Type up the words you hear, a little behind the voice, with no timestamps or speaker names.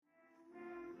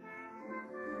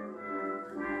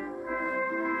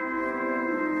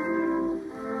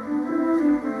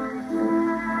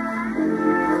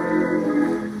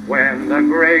the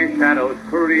gray shadows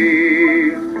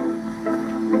creep,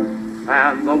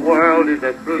 and the world is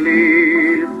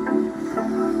asleep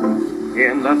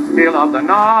in the still of the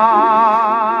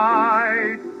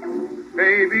night.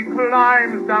 Baby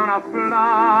climbs down a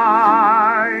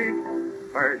flight.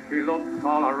 First she looks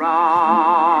all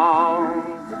around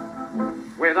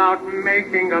without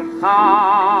making a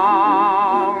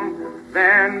sound.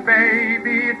 Then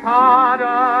baby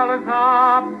toddles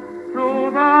up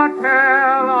to the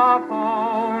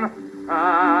telephone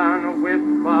and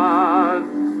whispers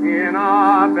in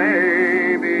a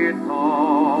baby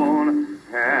tone,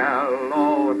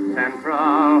 hello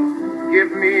Central,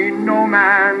 give me no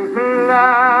man's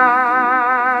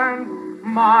land.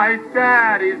 My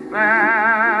daddy's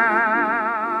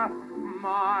there,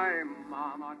 my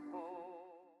mama told.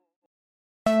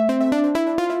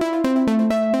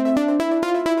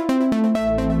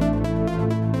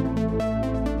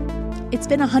 It's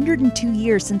been 102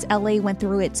 years since LA went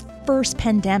through its first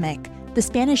pandemic, the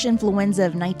Spanish influenza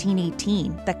of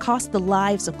 1918, that cost the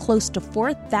lives of close to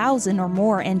 4,000 or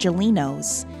more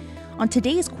Angelenos. On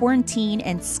today's quarantine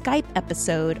and Skype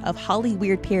episode of Holly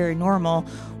Weird Paranormal,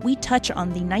 we touch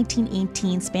on the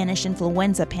 1918 Spanish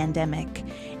influenza pandemic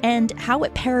and how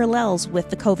it parallels with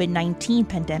the COVID-19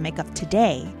 pandemic of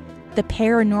today, the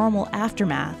paranormal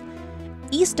aftermath.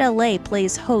 East LA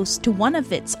plays host to one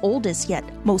of its oldest yet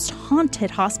most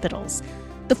haunted hospitals,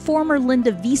 the former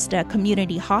Linda Vista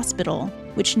Community Hospital,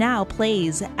 which now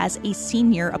plays as a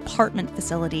senior apartment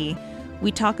facility.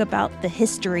 We talk about the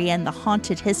history and the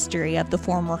haunted history of the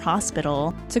former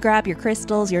hospital. So grab your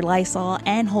crystals, your Lysol,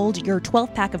 and hold your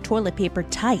 12-pack of toilet paper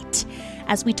tight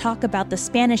as we talk about the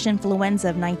Spanish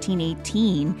influenza of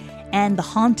 1918 and the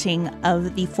haunting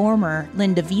of the former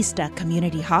Linda Vista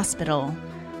Community Hospital.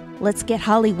 Let's get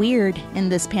Holly weird in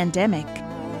this pandemic.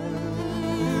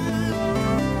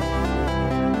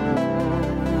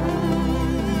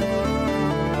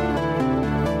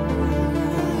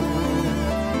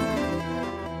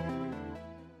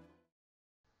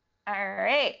 All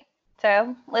right,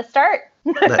 so let's start.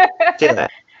 Let's do it.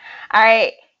 All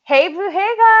right. Hey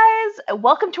guys,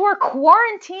 welcome to our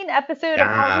quarantine episode of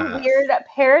Holly Weird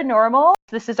Paranormal.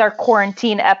 This is our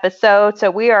quarantine episode,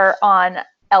 so we are on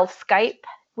Skype.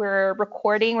 We're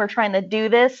recording. We're trying to do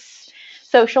this.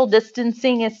 Social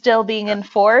distancing is still being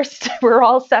enforced. We're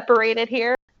all separated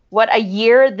here. What a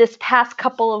year this past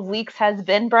couple of weeks has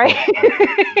been, Brian.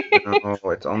 No,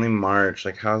 it's only March.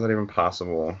 Like, how is that even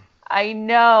possible? I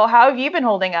know. How have you been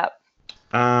holding up?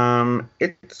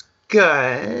 It's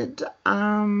good.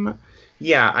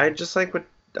 Yeah, I just think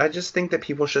that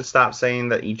people should stop saying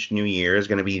that each new year is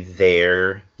going to be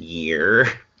their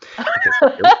year. Because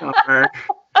here we are.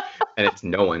 And it's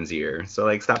no one's year. So,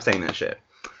 like, stop saying that shit.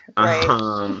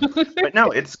 Right. But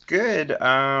no, it's good.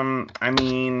 I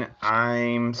mean,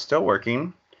 I'm still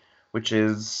working, which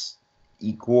is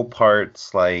equal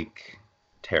parts, like,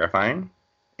 terrifying.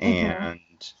 And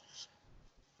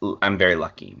I'm very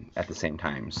lucky at the same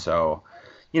time. So,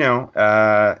 you know,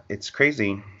 it's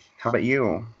crazy. How about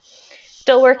you?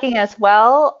 Still working as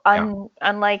well.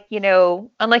 Unlike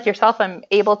yourself, I'm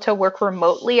able to work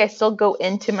remotely. I still go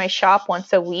into my shop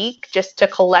once a week just to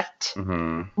collect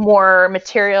more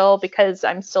material because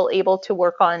I'm still able to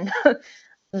work on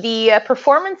the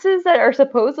performances that are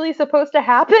supposedly supposed to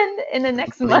happen in the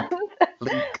next month.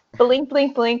 Blink,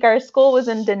 blink, blink. Our school was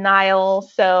in denial,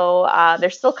 so there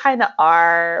still kind of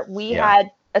are. We had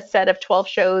a set of 12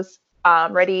 shows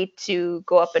ready to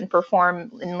go up and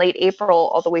perform in late April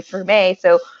all the way through May.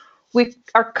 So we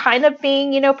are kind of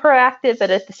being, proactive, but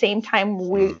at the same time,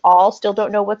 we all still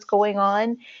don't know what's going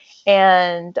on.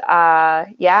 And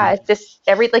it's just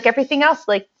everything else,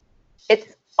 like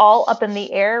it's all up in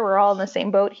the air. We're all in the same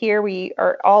boat here. We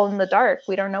are all in the dark.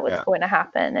 We don't know what's going to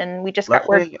happen. And we just got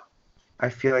work. I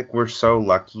feel like we're so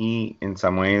lucky in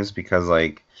some ways because,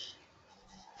 like,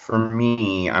 for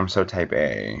me, I'm so type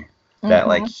A. That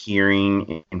like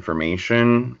hearing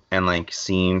information and like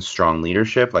seeing strong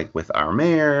leadership, like with our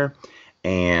mayor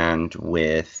and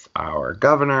with our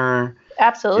governor,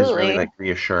 absolutely is really like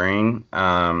reassuring.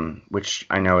 Which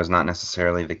I know is not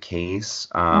necessarily the case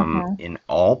in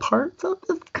all parts of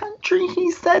the country. He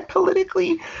said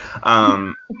politically,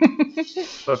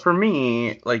 but for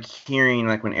me, like hearing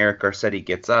like when Eric Garcetti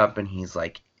gets up and he's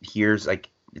like, here's like.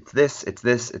 It's this,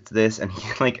 and he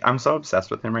like I'm so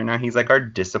obsessed with him right now. He's like our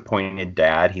disappointed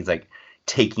dad. He's like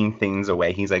taking things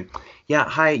away. He's like, yeah,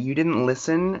 hi, you didn't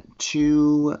listen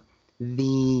to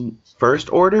the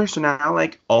first order, so now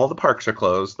like all the parks are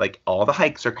closed, like all the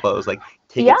hikes are closed. Like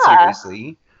take it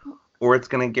seriously, or it's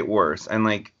gonna get worse. And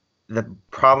like the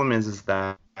problem is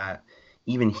that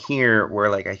even here, where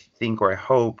like I think or I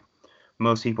hope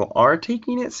most people are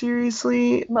taking it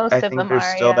seriously. Most I of think them there's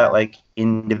are, still yeah. that like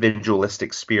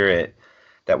individualistic spirit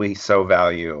that we so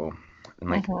value. And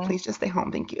like, please just stay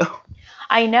home, thank you.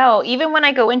 I know. Even when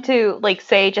I go into, like,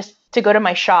 say, just to go to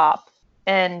my shop,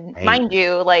 and mind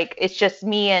you, like, it's just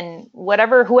me and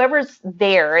whoever's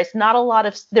there. It's not a lot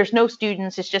of, there's no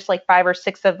students. It's just like 5 or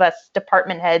 6 of us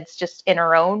department heads just in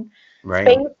our own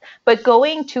space. But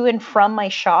going to and from my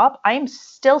shop, I'm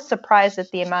still surprised at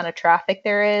the amount of traffic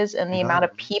there is and the amount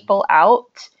of people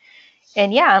out.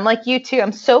 And yeah, I'm like you too.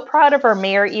 I'm so proud of our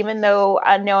mayor, even though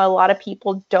I know a lot of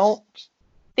people don't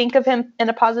think of him in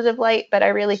a positive light, but I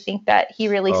really think that he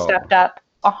really stepped up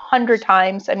 100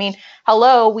 times. I mean,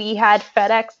 hello, we had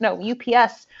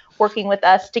UPS working with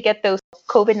us to get those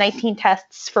COVID-19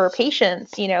 tests for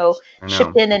patients,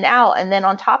 shipped in and out. And then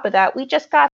on top of that, we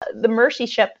just got the Mercy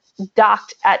ship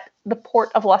docked at the port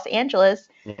of Los Angeles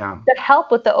that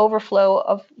help with the overflow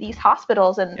of these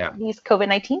hospitals and these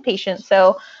COVID-19 patients.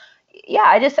 So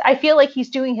yeah, I feel like he's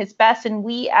doing his best, and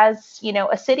we as,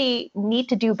 a city need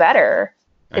to do better.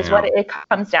 Is what it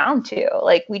comes down to.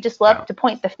 Like, we just love to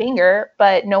point the finger,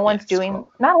 but not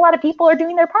a lot of people are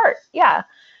doing their part. Yeah.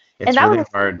 It's really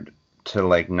hard to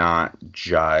like not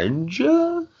judge,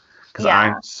 because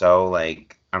I'm so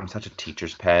like, I'm such a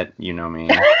teacher's pet, you know me.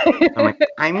 I'm like,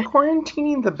 I'm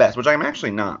quarantining the best, which I'm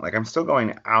actually not. Like, I'm still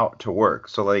going out to work.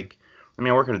 So like, I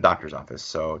mean, I work at a doctor's office,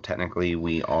 so technically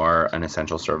we are an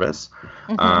essential service.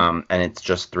 And it's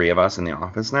just 3 of us in the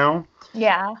office now.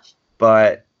 Yeah.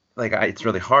 But like, it's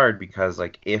really hard because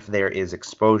like, if there is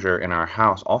exposure in our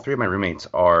house, all 3 of my roommates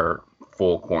are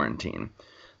full quarantine.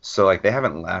 So like, they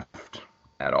haven't left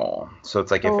at all. So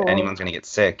it's like, if anyone's going to get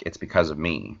sick, it's because of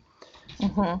me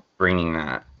bringing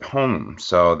that home.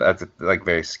 So that's like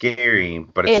very scary,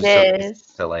 but it's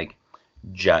just so like,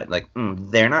 judge, like,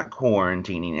 they're not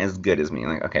quarantining as good as me.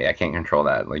 Like, okay, I can't control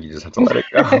that. Like, you just have to let it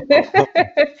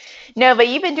go. No, but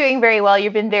you've been doing very well.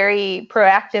 You've been very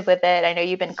proactive with it. I know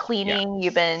you've been cleaning,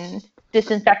 you've been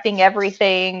disinfecting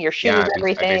everything, your shoes,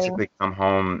 everything. I basically come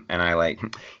home and I like,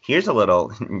 here's a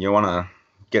little, you want to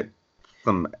get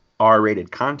some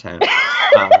R-rated content.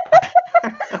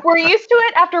 We're used to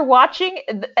it after watching,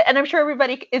 and I'm sure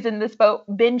everybody is in this boat,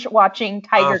 binge watching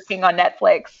Tiger King on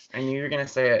Netflix. I knew you were going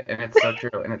to say it, and it's so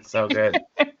true, and it's so good.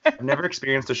 I've never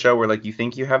experienced a show where, like, you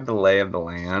think you have the lay of the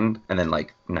land, and then,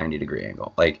 like, 90-degree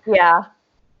angle. Like, yeah.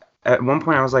 At one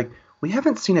point, I was like, we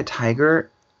haven't seen a tiger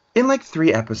in, like,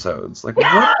 3 episodes. Like,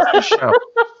 what is this show?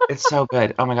 It's so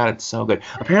good. Oh, my God, it's so good.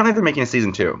 Apparently, they're making a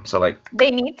season 2, so, like...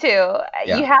 They need to.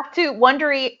 Yeah. You have to...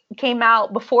 Wondery came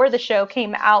out, before the show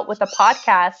came out, with a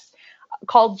podcast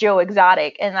called Joe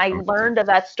Exotic, and I learned of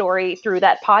that story through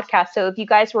that podcast. So if you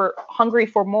guys were hungry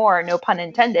for more, no pun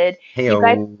intended, you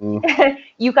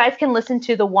guys can listen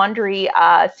to the Wondery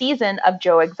season of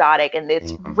Joe Exotic, and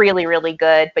it's really, really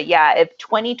good. But yeah, if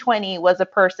 2020 was a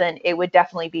person, it would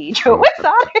definitely be Joe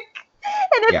Exotic.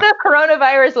 And if the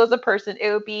coronavirus was a person,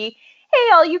 it would be, hey,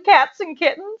 all you cats and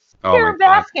kittens, Carol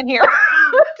Baskin here.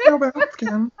 Carol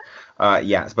Baskin.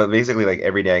 Yes, but basically, like,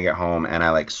 every day I get home and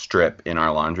I, like, strip in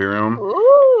our laundry room.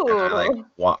 Ooh. And I, like,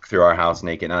 walk through our house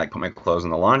naked, and I, like, put my clothes in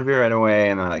the laundry right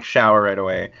away, and then I, like, shower right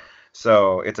away.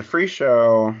 So it's a free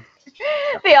show.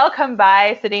 They all come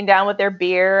by sitting down with their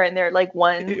beer and they're, like,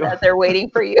 ones as they're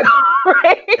waiting for you,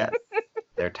 right? Yes.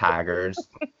 They're tigers.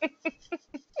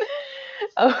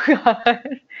 Oh,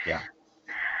 God. Yeah.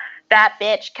 That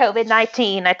bitch,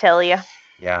 COVID-19, I tell you.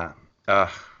 Yeah. What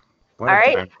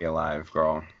a time to be alive,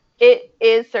 girl. It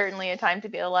is certainly a time to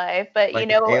be alive, but like,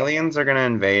 if aliens are gonna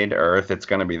invade Earth, it's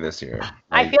gonna be this year. Like,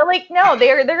 I feel like no,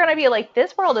 they're gonna be like,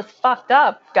 this world is fucked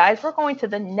up, guys. We're going to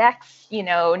the next,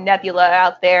 nebula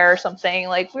out there or something.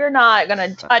 Like, we're not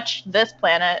gonna touch this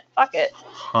planet. Fuck it.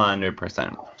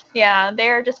 100%. Yeah,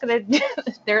 they're just gonna.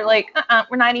 They're like,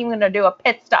 we're not even gonna do a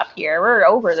pit stop here. We're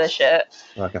over this shit.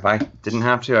 Look, if I didn't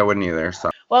have to, I wouldn't either. So.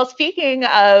 Well, speaking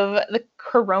of the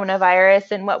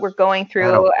coronavirus and what we're going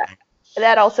through.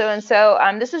 That also, and so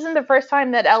this isn't the first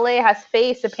time that LA has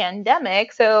faced a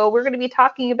pandemic. So we're going to be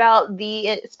talking about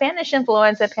the Spanish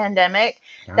influenza pandemic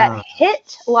that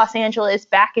hit Los Angeles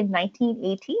back in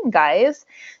 1918, guys.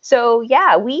 So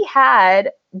yeah, we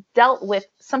had dealt with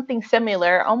something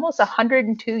similar almost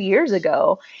 102 years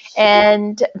ago.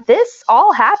 And this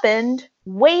all happened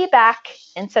way back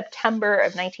in September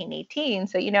of 1918.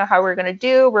 So you know how we're going to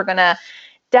do, we're going to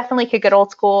definitely kick it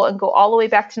old school and go all the way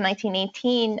back to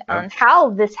 1918 on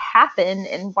how this happened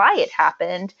and why it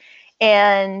happened.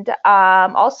 And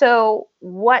also,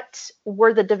 what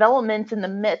were the developments in the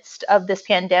midst of this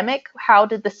pandemic? How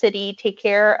did the city take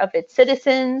care of its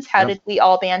citizens? How did we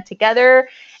all band together?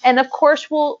 And of course,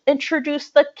 we'll introduce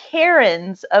the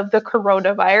Karens of the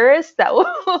coronavirus. That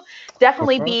will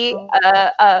definitely be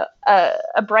a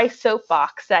Bryce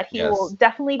soapbox that he will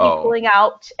definitely be pulling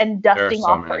out and dusting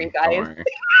off for you guys.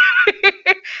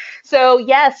 So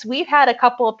yes, we've had a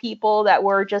couple of people that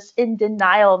were just in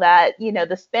denial that,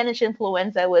 the Spanish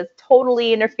influenza was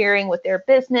totally interfering with their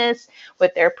business,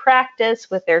 with their practice,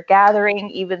 with their gathering,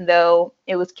 even though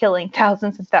it was killing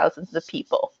thousands and thousands of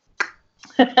people.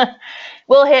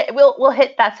 We'll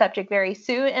hit that subject very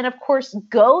soon. And of course,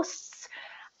 ghosts.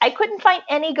 I couldn't find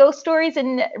any ghost stories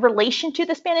in relation to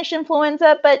the Spanish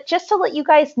influenza, but just to let you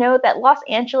guys know that Los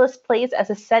Angeles plays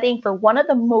as a setting for one of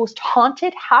the most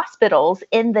haunted hospitals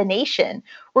in the nation.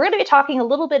 We're going to be talking a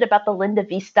little bit about the Linda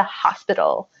Vista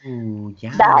Hospital. Ooh,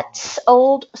 yeah. That's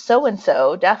old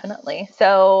so-and-so, definitely.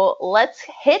 So let's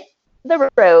hit the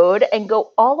road and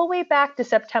go all the way back to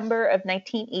September of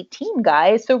 1918,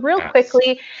 guys. So real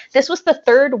quickly, this was the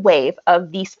third wave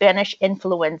of the Spanish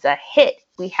influenza hit.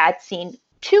 We had seen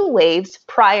 2 waves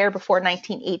before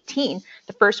 1918.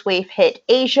 The first wave hit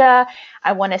Asia,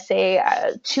 I want to say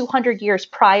 200 years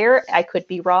prior. I could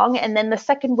be wrong. And then the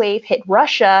second wave hit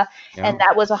Russia, and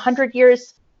that was 100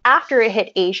 years after it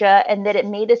hit Asia, and then it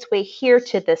made its way here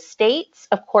to the States.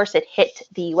 Of course, it hit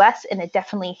the US, and it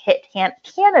definitely hit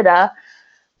Canada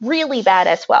really bad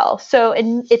as well. So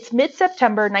it's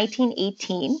mid-September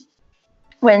 1918.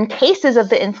 When cases of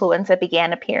the influenza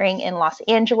began appearing in Los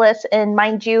Angeles. And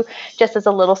mind you, just as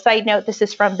a little side note, this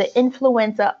is from the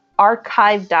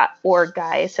influenzaarchive.org,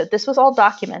 guys. So this was all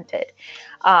documented.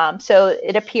 So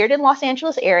it appeared in Los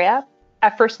Angeles area.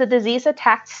 At first, the disease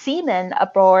attacked seamen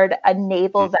aboard a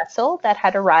naval vessel that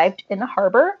had arrived in the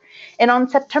harbor. And on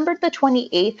September the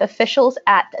 28th, officials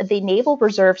at the Naval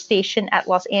Reserve Station at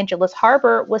Los Angeles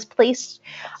Harbor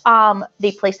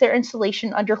they placed their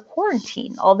installation under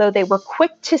quarantine, although they were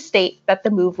quick to state that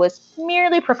the move was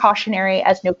merely precautionary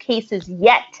as no cases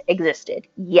yet existed.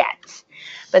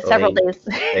 But several days...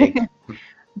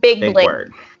 Big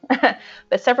word.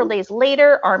 But several days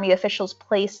later, Army officials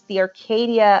placed the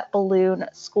Arcadia Balloon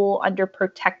School under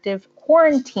protective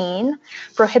quarantine,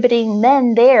 prohibiting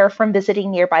men there from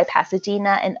visiting nearby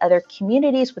Pasadena and other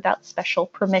communities without special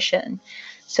permission.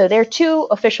 So there too,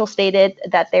 officials stated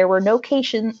that there were no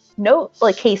cases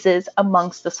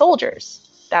amongst the soldiers.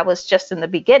 That was just in the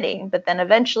beginning, but then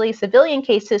eventually civilian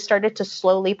cases started to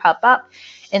slowly pop up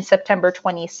in September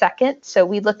 22nd. So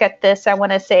we look at this, I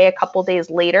want to say a couple days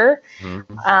later.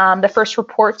 The first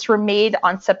reports were made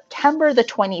on September the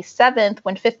 27th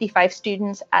when 55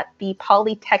 students at the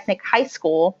Polytechnic High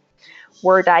School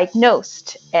were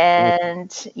diagnosed. And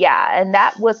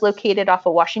that was located off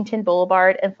of Washington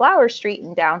Boulevard and Flower Street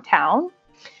in downtown.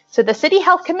 So the city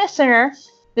health commissioner,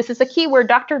 this is a key word,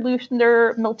 Dr.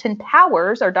 Luther Milton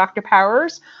Powers, or Dr.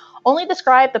 Powers, only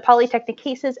described the Polytechnic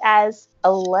cases as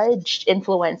alleged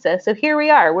influenza. So here we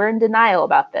are. We're in denial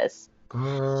about this.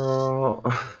 Girl.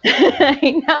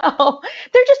 I know.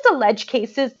 They're just alleged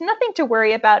cases. Nothing to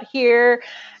worry about here.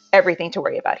 Everything to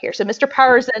worry about here. So Mr.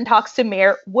 Powers then talks to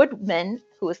Mayor Woodman,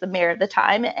 who was the mayor at the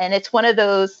time. And it's one of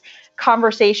those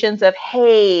conversations of,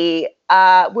 hey,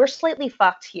 we're slightly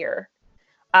fucked here.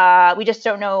 We just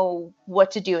don't know what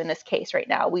to do in this case right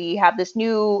now. We have this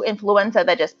new influenza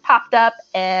that just popped up,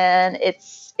 and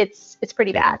it's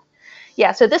pretty bad.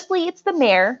 Yeah, so this leads the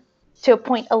mayor to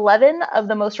appoint 11 of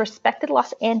the most respected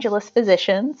Los Angeles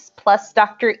physicians, plus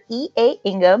Dr. E.A.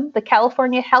 Ingham, the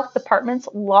California Health Department's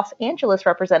Los Angeles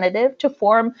representative, to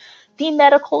form the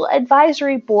Medical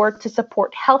Advisory Board to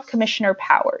support Health Commissioner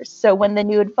Powers. So when the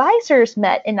new advisors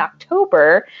met in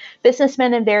October,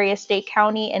 businessmen in various state,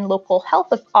 county, and local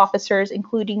health officers,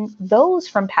 including those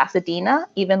from Pasadena,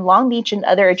 even Long Beach, and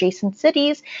other adjacent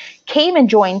cities, came and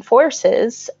joined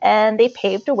forces, and they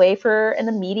paved a way for an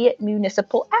immediate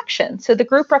municipal action. So the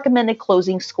group recommended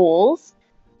closing schools,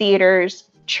 theaters,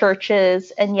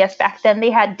 churches, and yes, back then they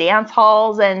had dance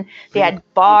halls and they had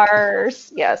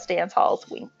bars, yes, dance halls,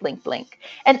 wink, blink, blink,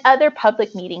 and other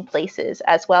public meeting places,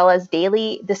 as well as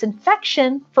daily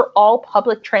disinfection for all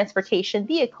public transportation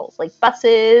vehicles like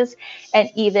buses and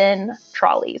even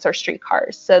trolleys or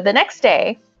streetcars. So the next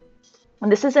day,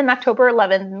 and this is in October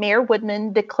 11th, Mayor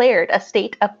Woodman declared a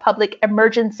state of public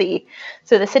emergency.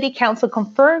 So the city council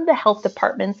confirmed the health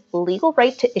department's legal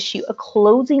right to issue a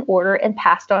closing order and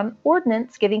passed on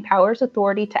ordinance giving Powers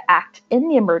authority to act in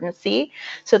the emergency.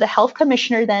 So the health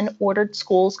commissioner then ordered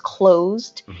schools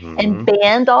closed and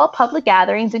banned all public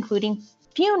gatherings, including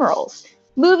funerals,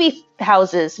 movie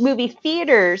houses, movie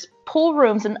theaters, pool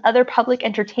rooms, and other public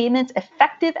entertainments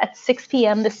effective at 6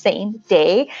 p.m. the same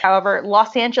day. However,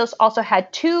 Los Angeles also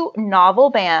had 2 novel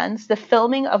bans. The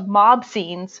filming of mob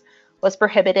scenes was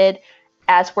prohibited,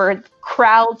 as were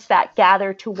crowds that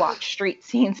gathered to watch street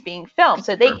scenes being filmed.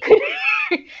 So they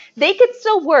could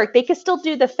still work. They could still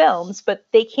do the films, but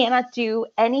they cannot do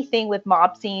anything with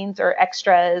mob scenes or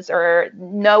extras, or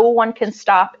no one can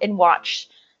stop and watch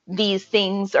these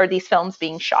things or these films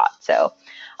being shot. So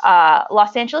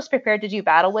Los Angeles prepared to do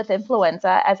battle with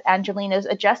influenza as Angelenos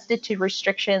adjusted to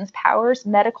restrictions. Powers'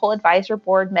 medical advisor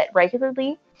board met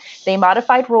regularly. They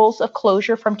modified rules of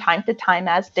closure from time to time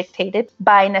as dictated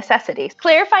by necessity.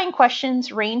 Clarifying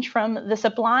questions range from the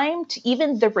sublime to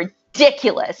even the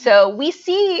ridiculous. So we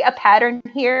see a pattern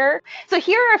here. So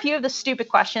here are a few of the stupid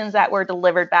questions that were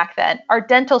delivered back then. Are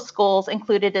dental schools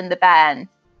included in the ban?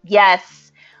 Yes.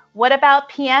 What about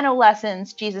piano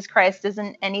lessons? Jesus Christ,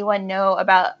 doesn't anyone know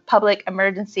about public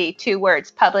emergency? 2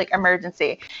 words, public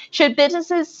emergency. Should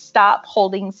businesses stop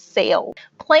holding sales?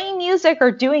 Playing music or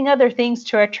doing other things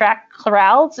to attract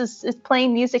crowds? Is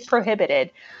playing music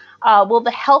prohibited? Will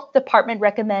the health department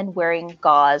recommend wearing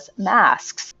gauze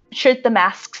masks? Should the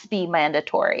masks be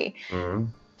mandatory? Mm-hmm.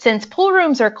 Since pool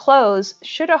rooms are closed,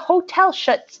 should a hotel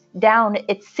shut down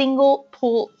its single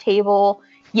pool table?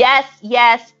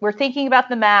 Yes, we're thinking about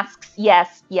the masks.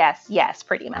 Yes,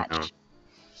 pretty much. Mm-hmm.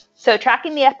 So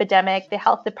tracking the epidemic, the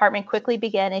health department quickly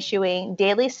began issuing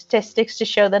daily statistics to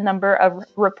show the number of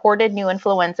reported new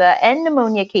influenza and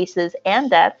pneumonia cases and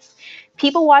deaths.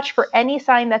 People watched for any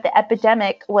sign that the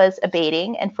epidemic was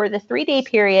abating, and for the 3-day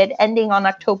period ending on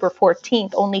October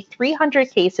 14th, only 300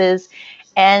 cases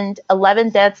and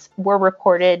 11 deaths were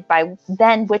reported by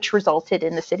then, which resulted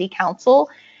in the city council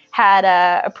had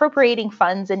appropriating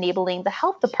funds enabling the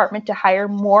health department to hire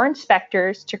more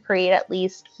inspectors to create at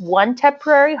least 1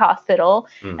 temporary hospital,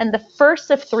 and the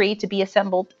first of 3 to be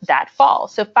assembled that fall.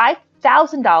 So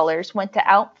 $5,000 went to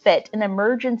outfit an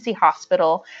emergency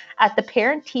hospital at the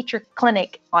parent-teacher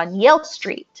clinic on Yale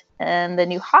Street. And the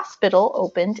new hospital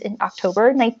opened in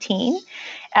October 19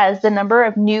 as the number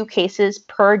of new cases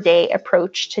per day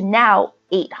approached to now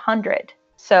 800.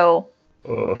 So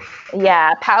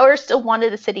yeah, Powers still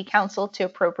wanted the city council to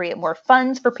appropriate more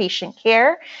funds for patient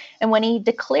care. And when he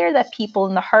declared that people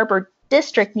in the Harbor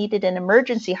District needed an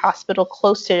emergency hospital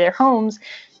close to their homes,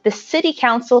 the city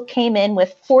council came in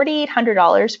with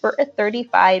 $4,800 for a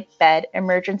 35-bed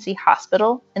emergency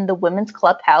hospital in the Women's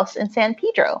Clubhouse in San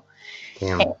Pedro.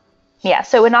 Damn. Yeah,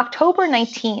 so in October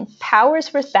 19th,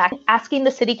 Powers was back asking the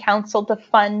city council to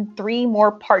fund 3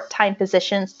 more part-time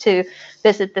positions to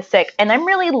visit the sick. And I'm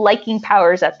really liking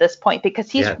Powers at this point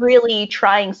because he's really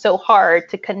trying so hard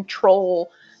to control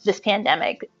this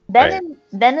pandemic. Then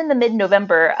in the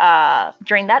mid-November,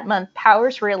 during that month,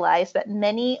 Powers realized that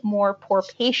many more poor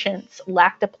patients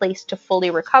lacked a place to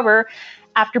fully recover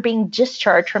after being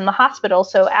discharged from the hospital.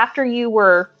 So after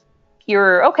you're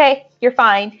okay, you're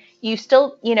fine, you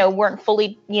still, weren't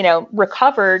fully,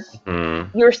 recovered.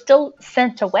 You're still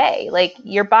sent away. Like,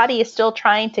 your body is still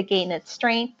trying to gain its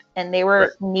strength, and they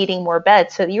were needing more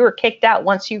beds. So you were kicked out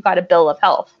once you got a bill of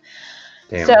health.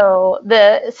 Damn. So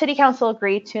the city council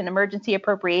agreed to an emergency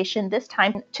appropriation, this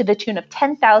time to the tune of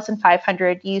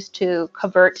 $10,500, used to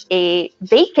convert a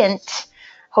vacant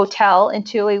hotel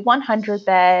into a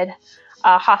 100-bed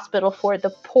hospital for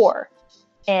the poor.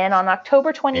 And on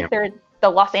October 23rd, the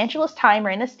Los Angeles Times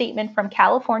ran a statement from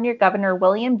California Governor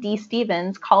William D.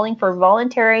 Stevens calling for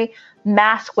voluntary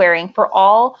mask wearing for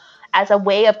all as a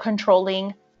way of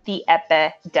controlling the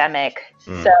epidemic.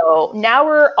 So now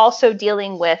we're also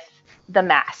dealing with the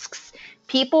masks.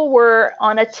 People were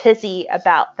on a tizzy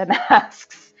about the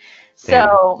masks.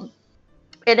 So,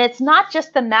 and it's not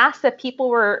just the masks that people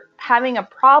were having a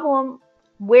problem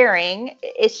wearing.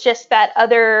 It's just that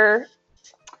other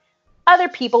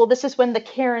people, this is when the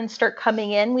Karens start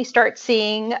coming in. We start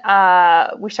seeing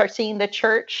the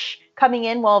church coming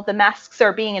in. Well, the masks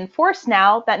are being enforced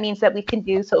now. That means that we can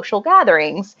do social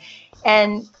gatherings.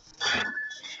 And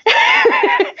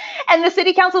and the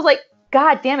city council's like,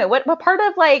 God damn it, what part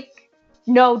of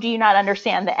no, do you not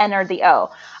understand the N or the O?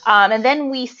 And then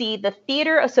we see the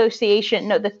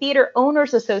the Theater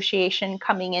Owners Association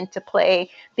coming into play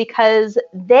because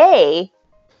they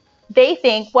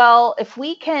think, well, if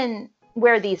we can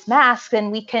wear these masks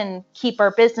and we can keep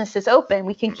our businesses open,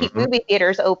 we can keep movie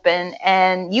theaters open,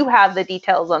 and you have the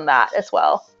details on that as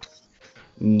well.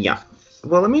 Yeah.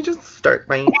 Well, let me just start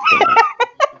by saying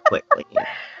quickly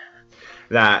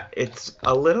that it's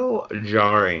a little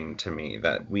jarring to me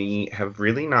that we have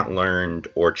really not learned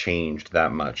or changed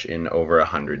that much in over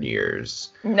 100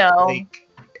 years. No.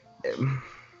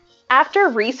 after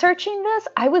researching this,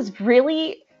 I was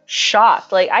really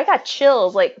shocked. Like, I got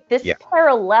chills. Like, this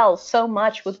parallels so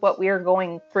much with what we are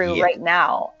going through right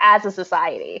now as a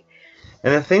society.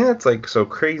 And the thing that's like so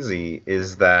crazy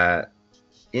is that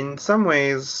in some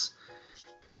ways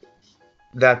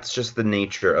that's just the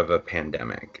nature of a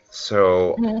pandemic.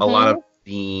 So a lot of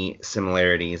the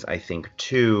similarities, I think,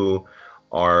 too,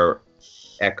 are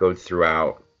echoed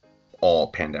throughout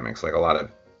all pandemics. Like a lot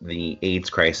of the AIDS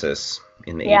crisis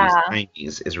in the 80s and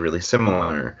 90s is really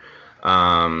similar.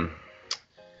 So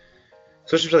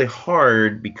it's just really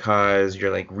hard because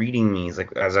you're like reading these,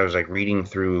 like as I was like reading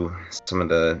through some of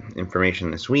the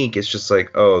information this week, it's just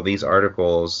like, oh, these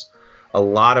articles, a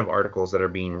lot of articles that are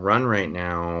being run right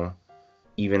now,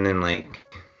 even in like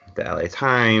the LA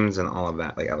Times and all of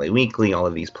that, like LA Weekly, all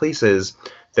of these places,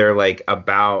 they're like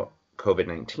about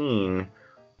COVID-19,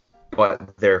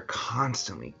 but they're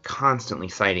constantly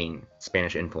citing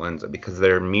Spanish influenza because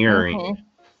they're mirroring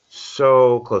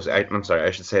so close. I'm sorry,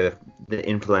 I should say the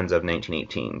influenza of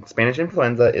 1918. Spanish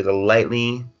influenza is a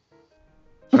lightly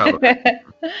problematic.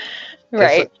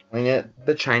 Right. Calling it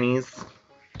the Chinese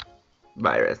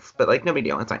virus, but like no big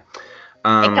deal. It's fine.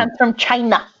 It comes from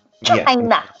China.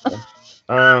 China.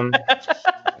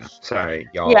 Sorry,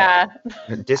 y'all. Yeah.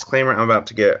 Disclaimer: I'm about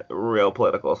to get real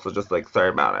political, so just like sorry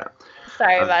about it.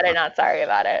 Sorry about it. Not sorry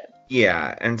about it.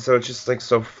 Yeah, and so it's just like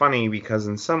so funny because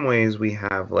in some ways we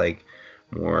have like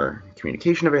more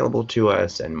communication available to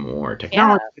us and more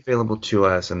technology available to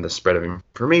us, and the spread of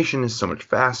information is so much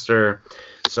faster.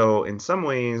 So in some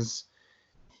ways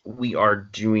we are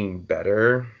doing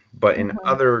better, but in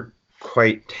other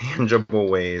quite tangible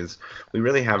ways we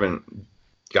really haven't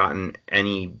gotten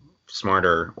any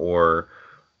smarter or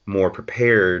more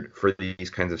prepared for these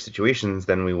kinds of situations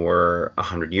than we were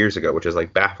 100 years ago, which is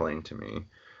like baffling to me.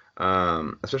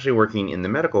 Especially working in the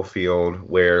medical field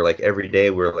where like every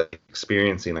day we're like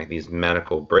experiencing like these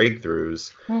medical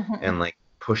breakthroughs and like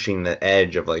pushing the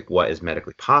edge of like what is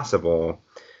medically possible.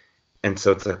 And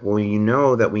so it's like, well, you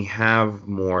know that we have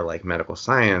more like medical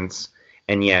science,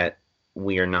 and yet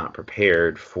we are not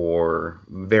prepared for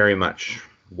very much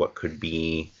what could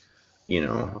be, you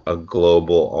know, a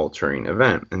global altering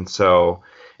event. And so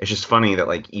it's just funny that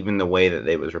like even the way that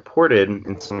it was reported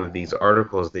in some of these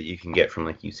articles that you can get from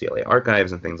like UCLA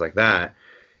archives and things like that,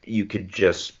 you could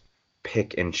just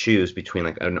pick and choose between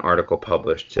like an article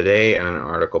published today and an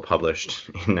article published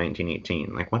in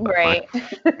 1918. Like what the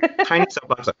fuck? Tiny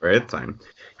soapbox over it's time.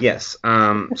 Yes.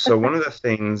 So one of the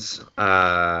things,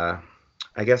 I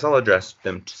guess I'll address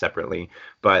them separately,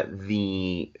 but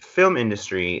the film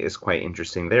industry is quite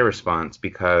interesting, their response,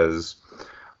 because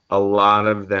a lot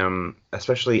of them,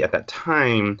 especially at that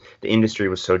time, the industry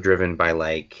was so driven by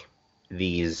like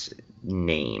these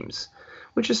names,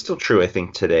 which is still true, I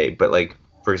think, today. But like,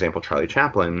 for example, Charlie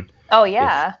Chaplin. Oh,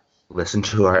 yeah. Listen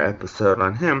to our episode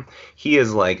on him. He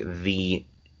is like the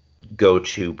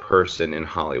go-to person in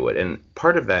Hollywood. And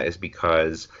part of that is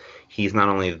because he's not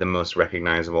only the most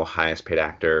recognizable, highest paid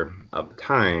actor of the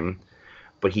time,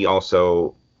 but he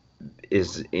also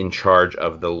is in charge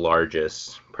of the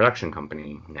largest production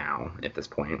company now at this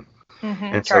point.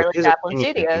 And Charlie Chaplin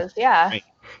Studios, right,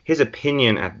 his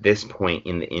opinion at this point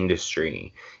in the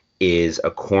industry is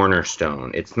a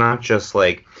cornerstone. It's not just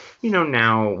like, you know,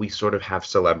 now we sort of have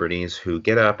celebrities who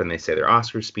get up and they say their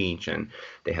Oscar speech and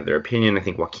they have their opinion. I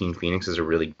think Joaquin Phoenix is a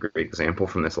really great example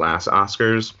from this last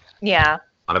Oscars. Yeah.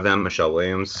 A lot of them, Michelle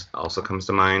Williams also comes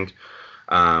to mind,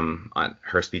 on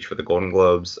her speech for the Golden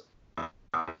Globes,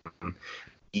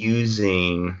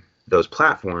 using those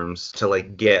platforms to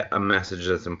like get a message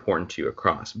that's important to you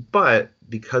across. But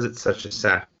because it's such a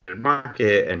saturated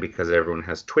market and because everyone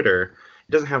has Twitter,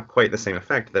 it doesn't have quite the same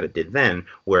effect that it did then,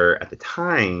 where at the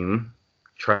time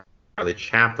Charlie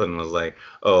Chaplin was like,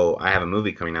 oh, I have a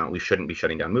movie coming out, we shouldn't be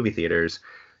shutting down movie theaters,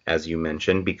 as you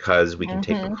mentioned, because we can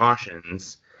take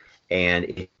precautions.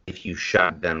 And if you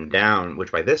shut them down,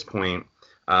 which by this point,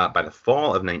 by the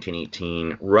fall of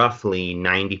 1918, roughly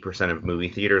 90% of movie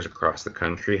theaters across the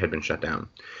country had been shut down.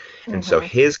 And so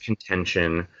his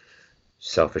contention,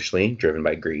 selfishly driven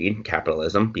by greed,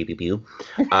 capitalism, beep, beep, beep,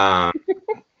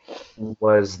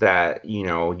 was that, you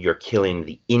know, you're killing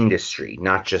the industry,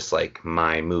 not just like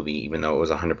my movie, even though it was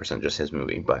 100% just his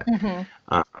movie. But,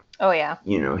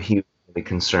 you know, he was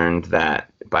concerned that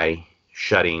by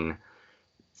shutting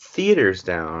theaters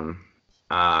down,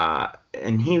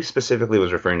 and he specifically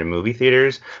was referring to movie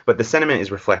theaters, but the sentiment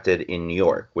is reflected in New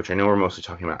York, which I know we're mostly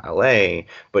talking about LA,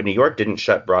 but New York didn't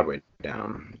shut Broadway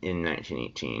down in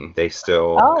 1918. They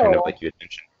still kind of, like you had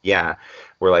mentioned,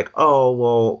 were like, oh,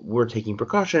 well, we're taking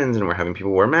precautions and we're having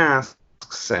people wear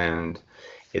masks, and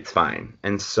it's fine.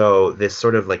 And so this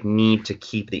sort of like need to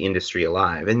keep the industry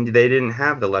alive, and they didn't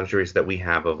have the luxuries that we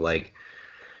have of like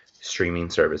streaming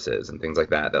services and things like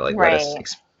that like let us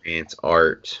experience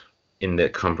art in the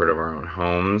comfort of our own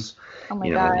homes. Oh my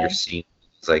God. You're seeing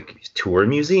like tour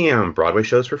museum, Broadway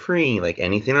shows for free, like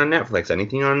anything on Netflix,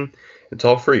 anything on, it's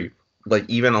all free. Like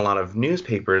even a lot of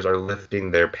newspapers are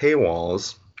lifting their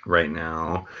paywalls right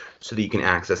now so that you can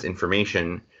access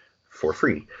information for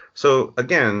free. So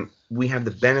again, we have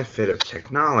the benefit of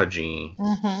technology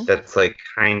that's like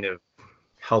kind of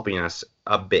helping us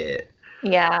a bit.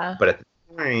 Yeah. But at the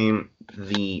time,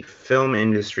 the film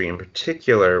industry in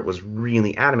particular was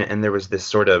really adamant, and there was this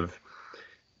sort of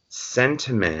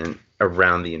sentiment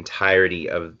around the entirety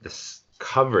of this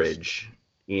coverage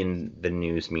in the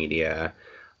news media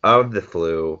of the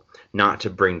flu not to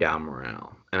bring down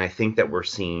morale. And I think that we're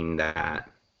seeing that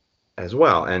as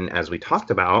well. And as we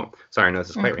talked about, sorry, I know this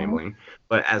is quite rambling,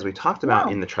 but as we talked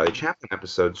about in the Charlie Chaplin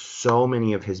episode, so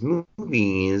many of his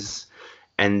movies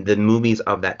and the movies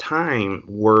of that time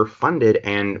were funded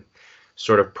and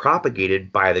sort of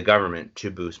propagated by the government to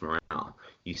boost morale.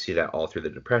 You see that all through the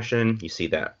Depression. You see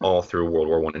that all through World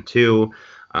War I and II.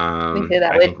 We see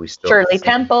that with Shirley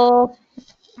Temple.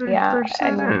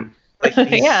 100%.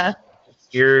 Yeah.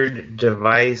 Weird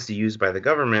device used by the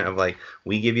government of like,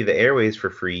 we give you the airways for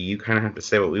free. You kind of have to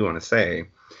say what we want to say.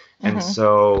 And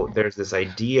so there's this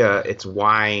idea. It's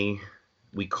why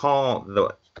we call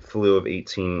the flu of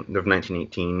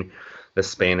 1918 the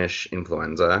Spanish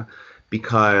influenza,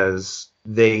 because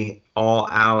all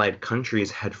allied countries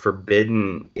had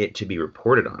forbidden it to be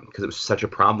reported on because it was such a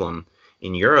problem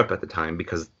in Europe at the time,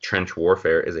 because trench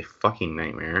warfare is a fucking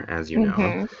nightmare, as you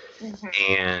know.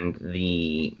 And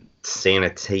the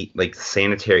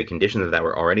sanitary conditions of that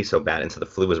were already so bad, and so the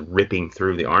flu was ripping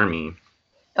through the army.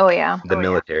 The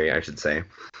military, I should say.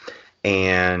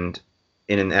 And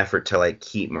in an effort to like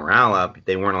keep morale up,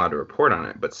 they weren't allowed to report on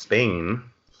it. But Spain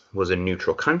was a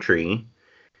neutral country.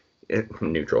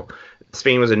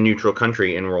 Spain was a neutral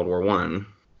country in World War I.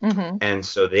 And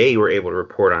so they were able to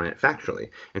report on it factually.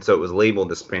 And so it was labeled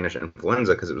the Spanish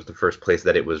influenza because it was the first place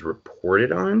that it was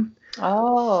reported on.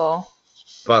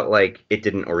 But like it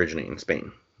didn't originate in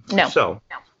Spain. So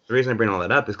the reason I bring all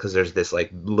that up is because there's this like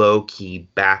low-key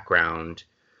background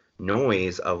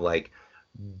noise of like,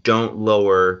 don't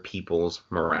lower people's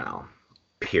morale,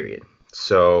 period.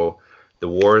 So the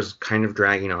war is kind of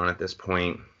dragging on at this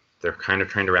point. They're kind of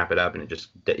trying to wrap it up, and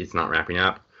it's not wrapping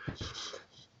up.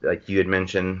 Like you had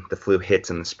mentioned, the flu hits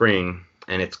in the spring,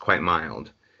 and it's quite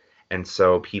mild. And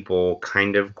so people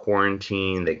kind of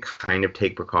quarantine, they kind of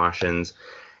take precautions,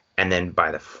 and then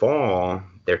by the fall,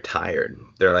 they're tired.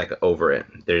 They're like over it.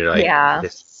 They're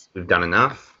like, we've done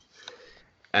enough.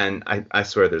 And I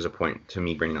swear there's a point to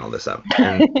me bringing all this up.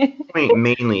 And the point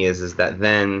mainly is that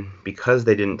then, because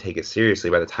they didn't take it seriously,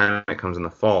 by the time it comes in the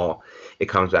fall, it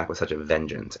comes back with such a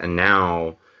vengeance. And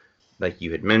now, like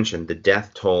you had mentioned, the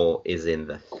death toll is in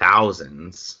the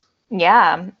thousands.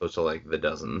 Opposed to like the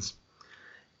dozens.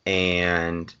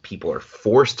 And people are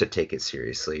forced to take it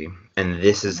seriously. And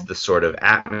this is the sort of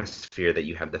atmosphere that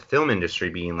you have the film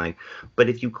industry being like, but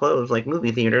if you close like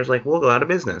movie theaters, like we'll go out of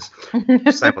business.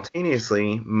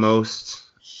 Simultaneously, most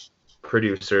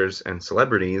producers and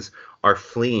celebrities are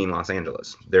fleeing Los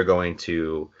Angeles. They're going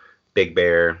to Big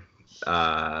Bear,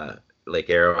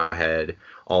 Lake Arrowhead,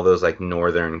 all those like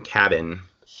northern cabin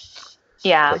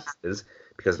places,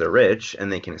 because they're rich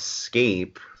and they can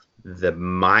escape the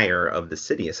mire of the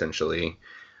city, essentially.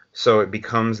 So it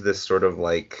becomes this sort of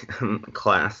like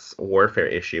class warfare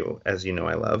issue, as you know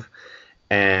I love,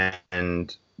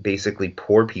 and basically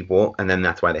poor people, and then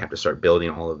that's why they have to start building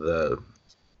all of the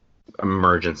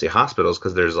emergency hospitals,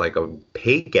 because there's like a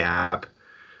pay gap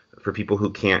for people who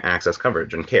can't access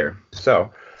coverage and care.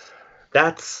 So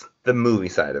that's the movie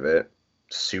side of it.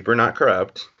 Super not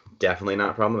corrupt, definitely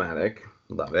not problematic,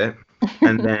 love it.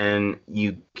 And then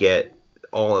you get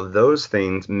all of those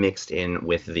things mixed in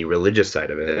with the religious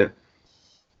side of it.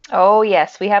 Oh,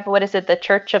 yes. We have, what is it, the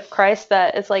Church of Christ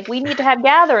that is like, we need to have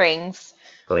gatherings.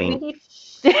 Which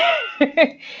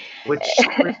we're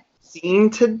seeing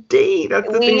today.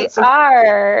 That's the thing.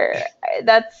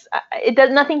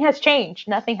 Nothing has changed.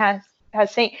 Nothing has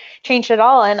changed at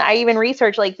all. And I even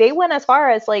researched, like, they went as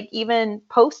far as, like, even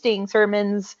posting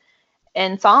sermons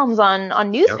and psalms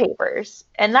on newspapers.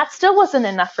 And that still wasn't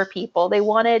enough for people. They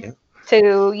wanted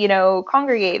to,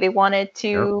 congregate. They wanted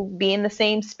to be in the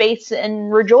same space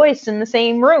and rejoice in the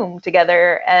same room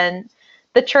together. And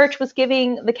the church was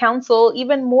giving the council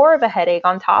even more of a headache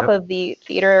on top of the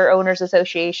Theater Owners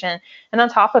Association and on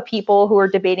top of people who were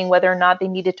debating whether or not they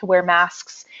needed to wear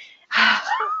masks.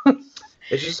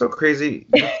 It's just so crazy.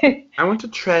 I want to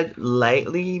tread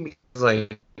lightly because,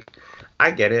 like, I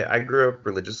get it. I grew up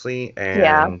religiously,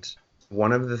 and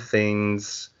one of the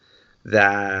things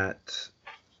that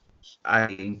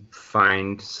I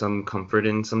find some comfort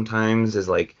in sometimes is,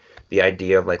 like, the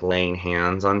idea of, like, laying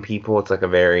hands on people. It's, like, a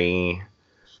very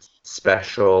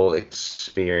special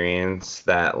experience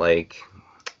that, like,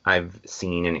 I've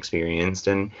seen and experienced.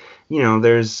 And, you know,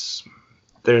 there's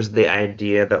the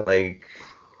idea that, like,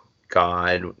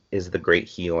 God is the great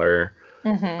healer.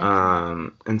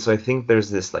 And so I think there's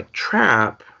this, like,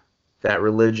 trap that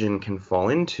religion can fall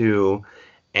into,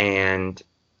 and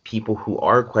people who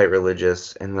are quite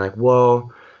religious and like,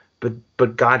 well,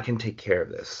 but God can take care of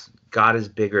this. God is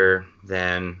bigger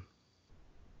than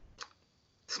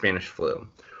Spanish flu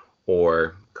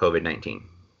or COVID-19.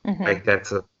 Like,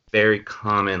 that's a very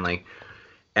common, like,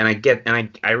 and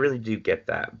I really do get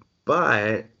that.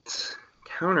 But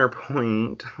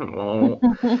counterpoint, well,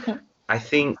 I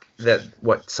think that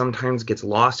what sometimes gets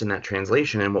lost in that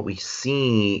translation, and what we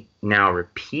see now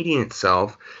repeating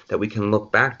itself, that we can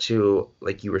look back to,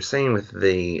 like you were saying with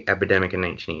the epidemic in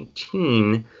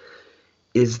 1918,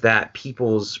 is that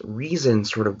people's reason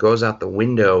sort of goes out the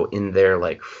window in their,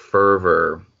 like,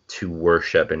 fervor to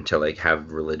worship and to, like,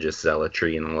 have religious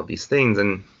zealotry and all of these things.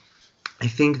 And I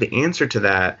think the answer to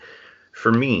that,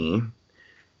 for me,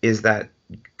 is that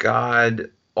God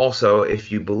also,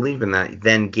 if you believe in that,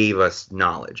 then gave us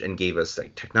knowledge and gave us,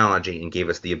 like, technology and gave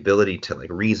us the ability to, like,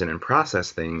 reason and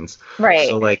process things. Right.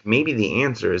 So, like, maybe the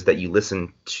answer is that you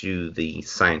listen to the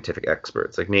scientific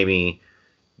experts. Like, maybe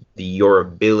your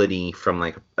ability from,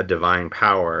 like, a divine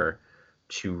power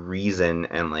to reason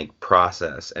and, like,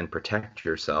 process and protect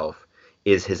yourself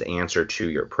is his answer to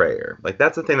your prayer. Like,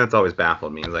 that's the thing that's always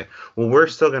baffled me. It's like, well, we're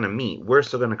still going to meet. We're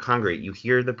still going to congregate. You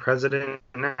hear the president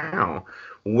now.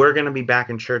 We're going to be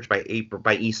back in church by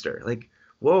Easter. Like,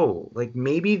 whoa, like,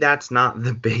 maybe that's not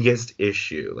the biggest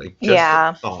issue. Like, just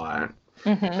a thought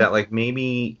that, like,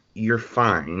 maybe you're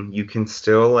fine. You can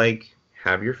still, like,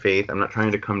 have your faith. I'm not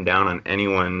trying to come down on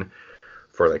anyone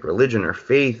for, like, religion or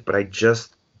faith, but I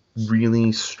just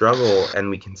really struggle, and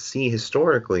we can see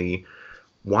historically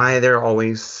why they're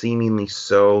always seemingly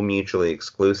so mutually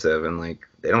exclusive. And, like,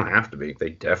 they don't have to be. They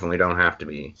definitely don't have to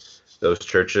be. Those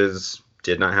churches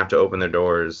did not have to open their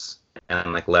doors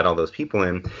and, like, let all those people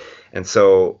in. And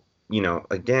so, you know,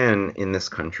 again, in this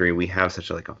country, we have such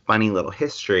a, like, a funny little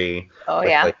history with,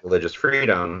 like, religious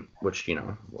freedom, which, you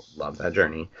know, love that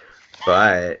journey.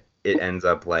 But it ends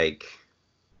up, like,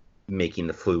 making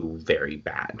the flu very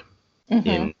bad.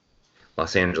 In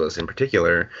Los Angeles in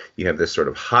particular, you have this sort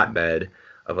of hotbed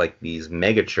of, like, these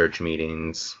mega church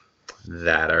meetings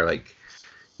that are, like,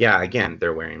 yeah, again,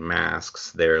 they're wearing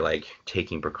masks, they're, like,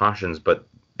 taking precautions, but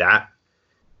that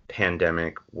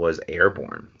pandemic was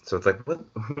airborne. So it's like,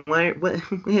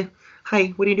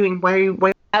 hi, what are you doing?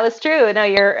 Why? That was true. No,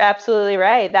 you're absolutely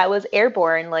right. That was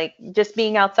airborne. Like, just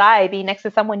being outside, being next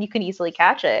to someone, you can easily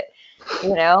catch it,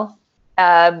 you know?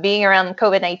 Being around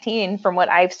COVID-19, from what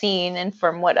I've seen and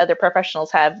from what other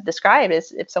professionals have described,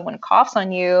 is if someone coughs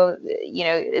on you, you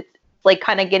know, it's like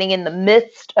kind of getting in the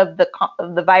midst of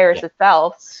the virus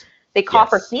itself. They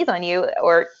cough or sneeze on you,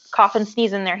 or cough and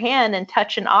sneeze in their hand and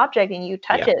touch an object, and you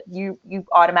touch it, you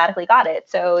automatically got it.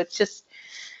 So it's just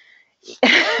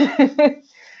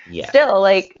still,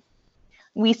 like,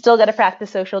 we still got to practice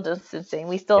social distancing.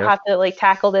 We still have to, like,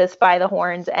 tackle this by the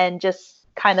horns and just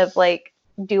kind of, like,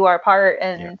 do our part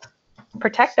and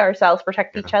protect ourselves,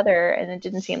 protect each other. And it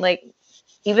didn't seem like,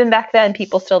 even back then,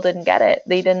 people still didn't get it.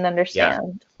 They didn't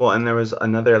understand. Well, and there was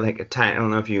another, like, a time, I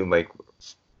don't know if you, like,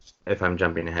 if I'm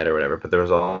jumping ahead or whatever, but there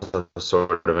was also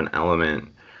sort of an element,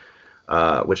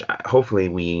 which hopefully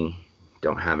we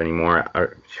don't have anymore,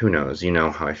 or who knows, you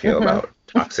know how I feel about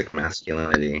toxic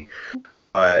masculinity.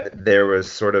 But there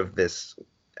was sort of this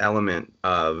element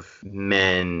of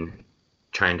men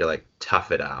trying to, like,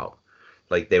 tough it out.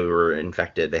 Like, they were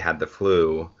infected, they had the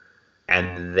flu,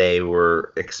 and they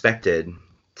were expected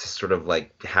to sort of,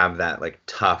 like, have that, like,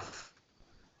 tough,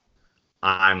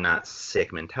 I'm not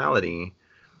sick mentality.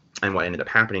 And what ended up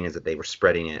happening is that they were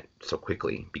spreading it so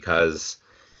quickly because,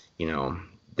 you know,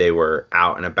 they were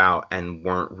out and about and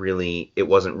it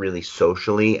wasn't really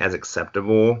socially as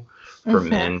acceptable for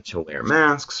men to wear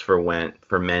masks, for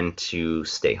men to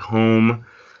stay home.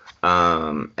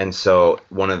 And so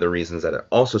one of the reasons that it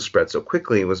also spread so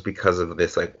quickly was because of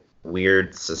this, like,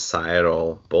 weird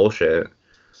societal bullshit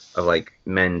of, like,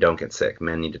 men don't get sick,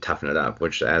 men need to toughen it up,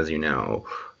 which, as you know,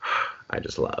 I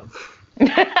just love.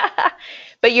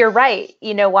 But you're right.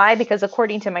 You know why? Because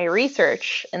according to my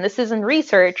research, and this isn't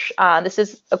research, this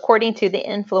is according to the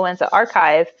Influenza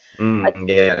Archive,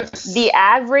 yes. the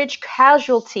average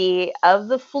casualty of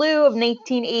the flu of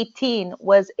 1918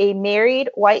 was a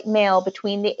married white male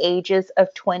between the ages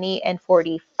of 20 and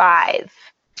 45.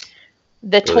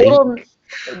 The total,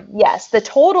 yes, the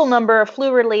total number of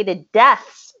flu-related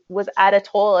deaths was at a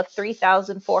total of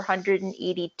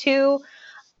 3,482.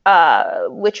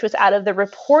 Which was out of the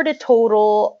reported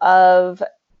total of,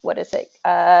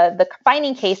 the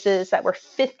confining cases that were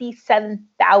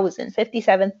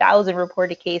 57,000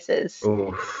 reported cases.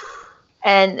 Oof.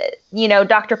 And,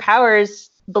 Dr. Powers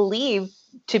believed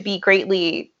to be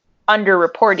greatly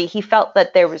underreported. He felt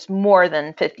that there was more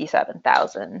than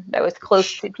 57,000. That was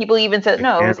close to, people even said,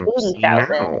 no, it was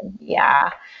 80,000. Yeah.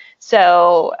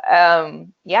 So,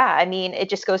 I mean, it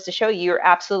just goes to show you, you're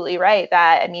absolutely right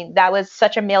that, I mean, that was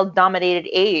such a male dominated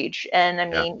age. And I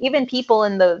mean, even people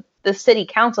in the city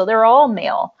council, they're all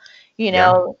male,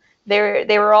 they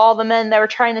were all the men that were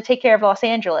trying to take care of Los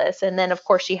Angeles. And then of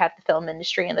course you had the film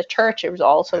industry and the church. It was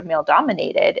also male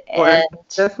dominated. And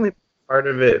definitely part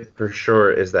of it for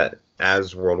sure is that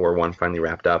as World War I finally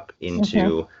wrapped up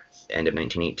into the end of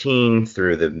 1918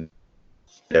 through the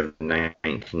of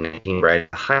 1919, right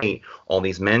at the height, all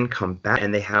these men come back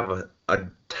and they have a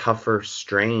tougher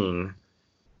strain.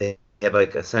 They have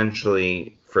like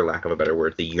essentially, for lack of a better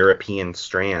word, the European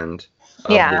strand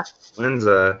of the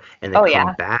influenza, and they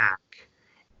come back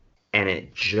and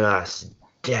it just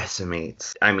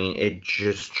decimates. I mean, it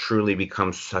just truly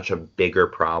becomes such a bigger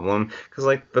problem because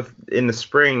like in the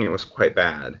spring it was quite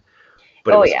bad,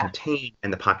 but it was contained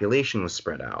and the population was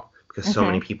spread out because so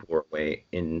many people were away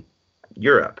in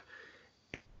Europe.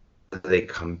 They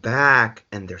come back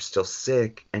and they're still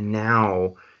sick, and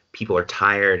now people are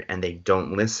tired and they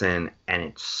don't listen, and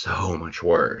it's so much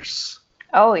worse.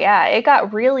 Oh yeah, it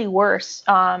got really worse.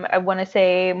 I want to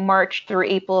say March through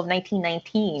April of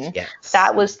 1919. Yes.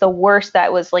 That was the worst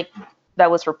that was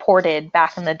reported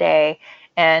back in the day.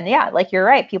 And yeah, like you're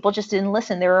right, people just didn't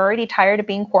listen. They were already tired of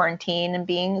being quarantined and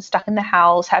being stuck in the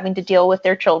house, having to deal with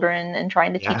their children and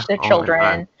trying to teach their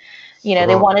children.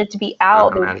 They wanted to be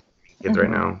out. Kids right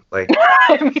now, like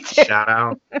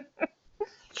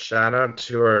shout out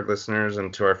to our listeners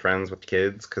and to our friends with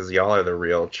kids, because y'all are the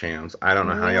real champs. I don't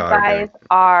know how y'all guys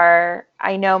are.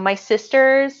 I know my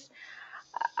sisters.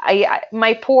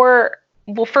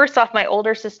 First off, my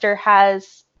older sister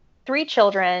has 3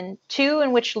 children, 2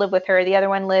 in which live with her. The other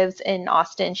one lives in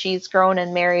Austin. She's grown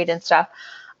and married and stuff.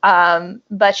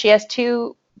 But she has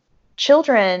 2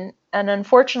 children, and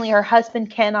unfortunately her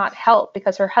husband cannot help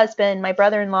because her husband, my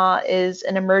brother-in-law, is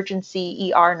an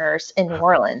emergency ER nurse in New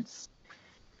Orleans,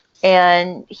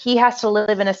 and he has to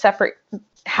live in a separate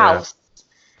house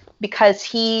because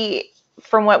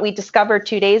from what we discovered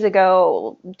 2 days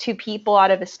ago, 2 people out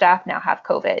of his staff now have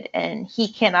COVID, and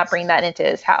he cannot bring that into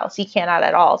his house. He cannot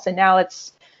at all. So now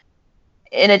it's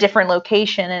in a different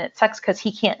location, and it sucks because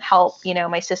he can't help,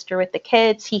 my sister with the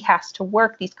kids. He has to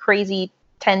work these crazy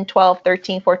 10, 12,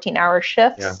 13, 14-hour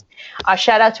shifts.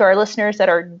 Shout out to our listeners that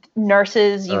are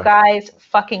nurses. You guys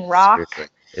fucking rock.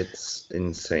 Seriously. It's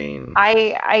insane.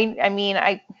 I mean,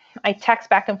 I text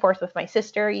back and forth with my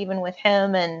sister, even with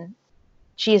him, and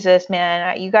Jesus,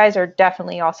 man, you guys are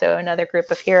definitely also another group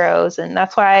of heroes. And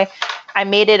that's why I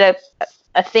made it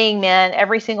a thing, man.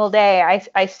 Every single day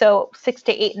I sew 6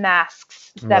 to 8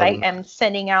 masks that I am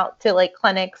sending out to like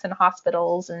clinics and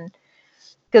hospitals, and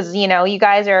because you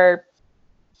guys are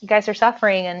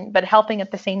suffering but helping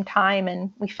at the same time,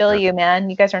 and we feel you, man.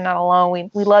 You guys are not alone.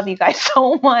 We love you guys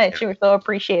so much. We're so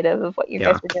appreciative of what you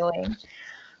guys are doing.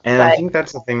 And I think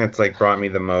that's the thing that's like brought me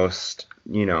the most,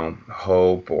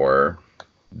 hope or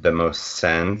the most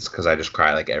sense, because I just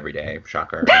cry like every day.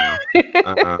 Shocker.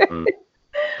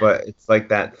 But it's like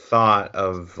that thought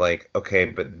of like, okay,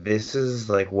 but this is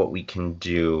like what we can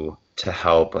do to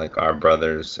help like our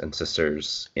brothers and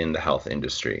sisters in the health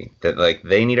industry, that like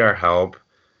they need our help.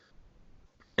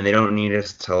 And they don't need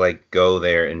us to like go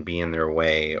there and be in their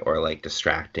way or like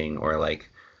distracting or like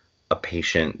a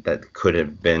patient that could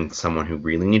have been someone who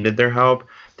really needed their help.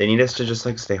 They need us to just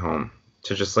like stay home,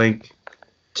 to just so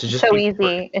easy.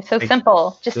 Bored. It's so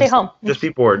simple. Just stay home. Just be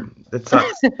bored. It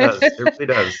sucks. It does. It really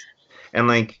does. And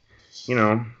like,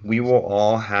 we will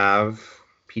all have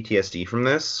PTSD from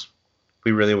this.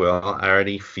 We really will. I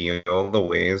already feel the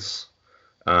ways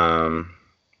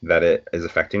that it is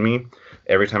affecting me.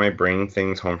 Every time I bring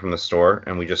things home from the store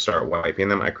and we just start wiping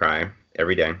them, I cry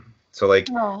every day. So like,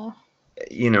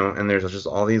 and there's just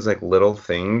all these like little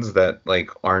things that like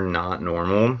are not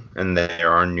normal, and they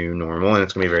are our new normal, and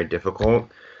it's gonna be very difficult.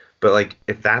 But like,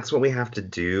 if that's what we have to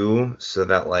do so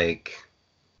that like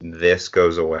this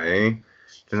goes away,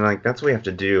 then like that's what we have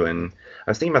to do. And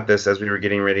I was thinking about this as we were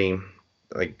getting ready,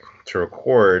 like to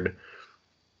record.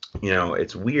 You know,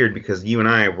 it's weird because you and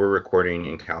I were recording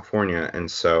in California,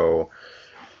 and so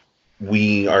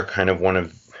we are kind of one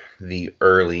of the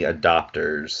early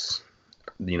adopters.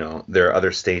 You know, there are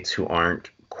other states who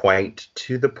aren't quite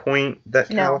to the point that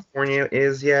California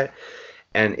is yet.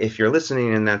 And if you're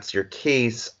listening and that's your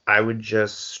case, I would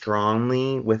just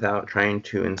strongly, without trying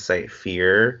to incite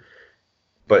fear,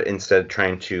 but instead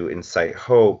trying to incite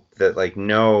hope, that like,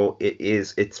 no,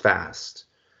 it's fast.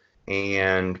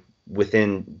 And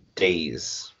within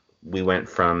days, we went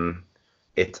from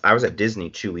I was at Disney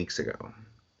 2 weeks ago.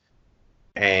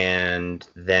 And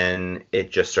then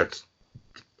it just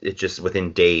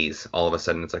within days, all of a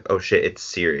sudden it's like, oh shit, it's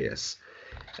serious.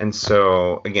 And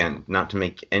so, again, not to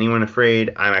make anyone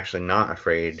afraid, I'm actually not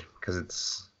afraid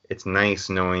because it's nice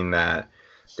knowing that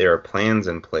there are plans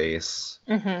in place.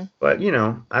 Mm-hmm. But, you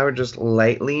know, I would just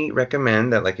lightly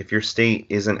recommend that, like, if your state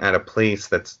isn't at a place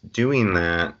that's doing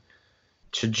that,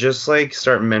 to just, like,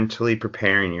 start mentally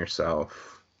preparing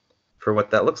yourself for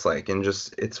what that looks like. And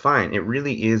just, it's fine. It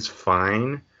really is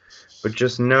fine. But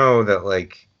just know that,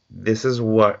 like, this is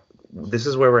where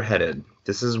we're headed.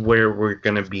 This is where we're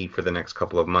going to be for the next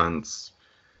couple of months.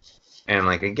 And,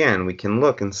 like, again, we can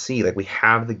look and see, like, we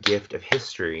have the gift of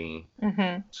history.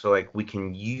 Mm-hmm. So, like, we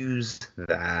can use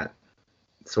that.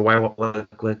 So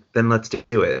then let's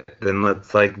do it. Then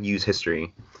let's, like, use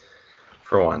history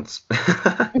for once.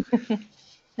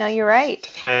 No, you're right.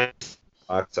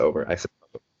 October, I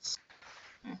suppose.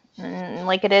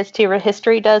 Like it is too.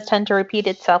 History does tend to repeat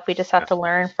itself. We just have to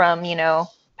learn from, you know,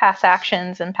 past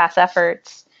actions and past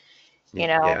efforts, you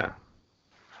know,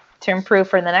 to improve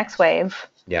for the next wave.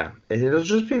 Yeah, it'll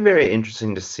just be very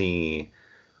interesting to see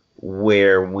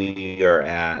where we are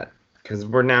at, because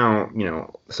we're now, you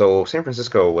know, so San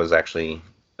Francisco was actually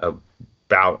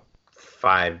about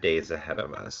 5 days ahead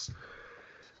of us.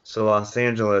 So Los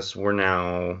Angeles, we're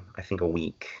now, I think,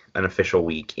 an official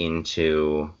week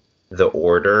into the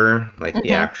order, like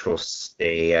the actual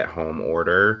stay-at-home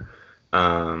order.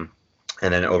 And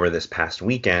then over this past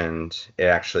weekend, it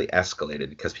actually escalated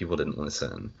because people didn't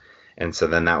listen. And so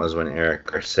then that was when Eric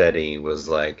Garcetti was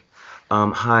like,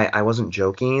 hi, I wasn't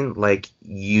joking. Like,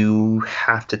 you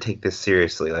have to take this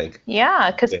seriously. Like,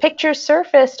 yeah, because pictures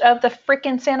surfaced of the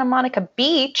freaking Santa Monica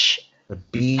beach. The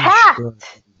beach.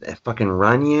 Packed. The fucking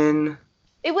Runyon.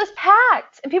 It was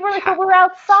packed. And people were like, well, we're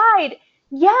outside.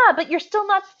 Yeah, but you're still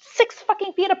not 6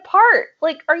 fucking feet apart.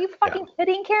 Like, are you fucking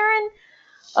kidding, Karen?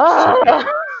 So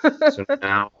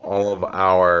now all of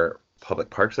our public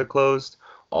parks are closed.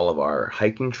 All of our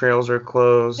hiking trails are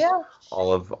closed. Yeah.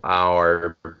 All of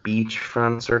our beach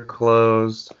fronts are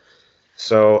closed.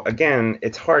 So again,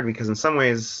 it's hard because in some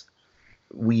ways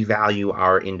we value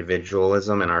our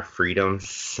individualism and our freedom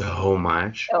so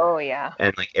much. Oh, yeah.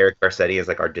 And like Eric Garcetti is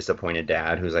like our disappointed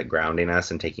dad who's like grounding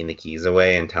us and taking the keys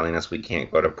away and telling us we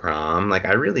can't go to prom. Like,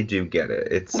 I really do get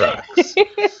it. It sucks.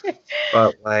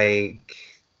 But like...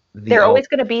 They're always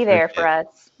going to be there for us.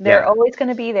 They're always going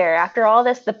to be there. After all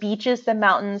this, the beaches, the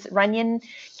mountains, Runyon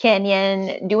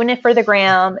Canyon, doing it for the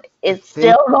gram, it's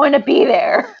still going to be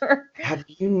there. Have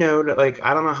you noticed, like,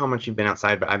 I don't know how much you've been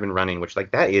outside, but I've been running, which,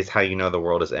 like, that is how you know the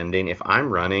world is ending. If I'm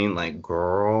running, like,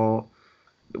 girl,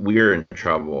 we're in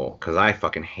trouble because I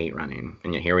fucking hate running.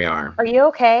 And yet here we are. Are you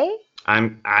okay? I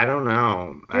don't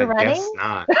know. You're running? Guess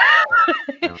not.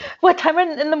 No. What time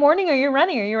in the morning are you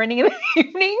running? Are you running in the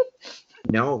evening?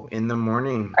 No, in the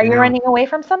morning. Are you running away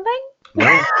from something? No.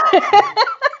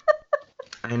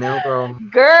 I know, girl.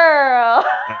 Girl.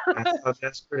 That's how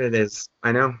desperate it is.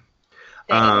 I know.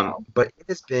 But it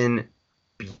has been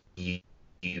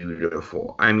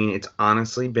beautiful. I mean, it's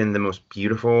honestly been the most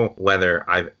beautiful weather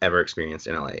I've ever experienced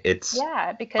in LA. It's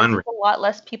because there's a lot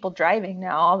less people driving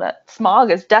now. All that smog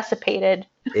is dissipated.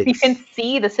 You can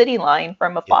see the city line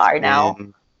from afar now.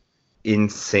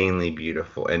 Insanely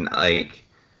beautiful, and like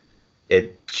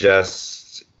it's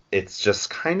just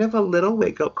kind of a little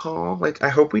wake-up call. Like, I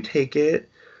hope we take it.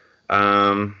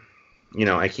 You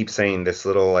know, I keep saying this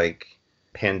little like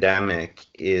pandemic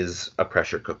is a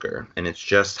pressure cooker, and it's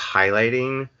just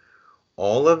highlighting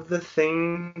all of the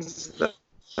things that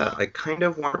like kind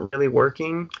of weren't really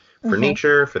working for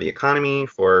nature, for the economy,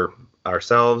 for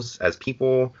ourselves as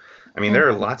people. I mean, there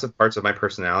are lots of parts of my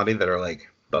personality that are like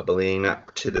bubbling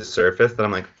up to the surface that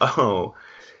I'm like, oh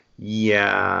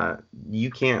yeah,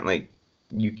 you can't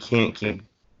keep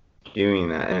doing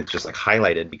that. And it's just like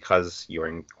highlighted because you're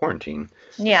in quarantine.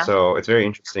 Yeah. So it's very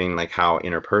interesting, like how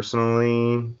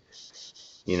interpersonally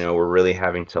we're really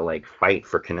having to like fight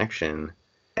for connection,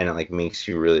 and it like makes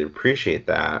you really appreciate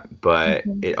that, but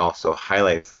it also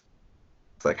highlights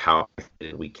like how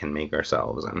we can make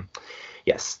ourselves. And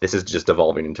yes, this is just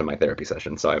evolving into my therapy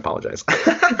session, so I apologize.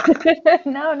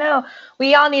 No.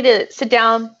 We all need to sit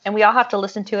down and we all have to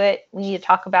listen to it. We need to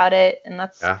talk about it, and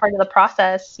that's part of the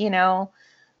process,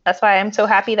 That's why I'm so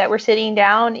happy that we're sitting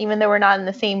down, even though we're not in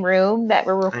the same room, that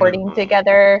we're recording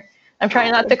together. I'm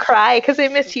trying not to cry because I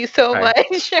miss you so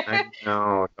much. I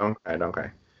know, don't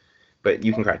cry. But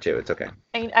you can cry too. It's okay.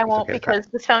 I won't, because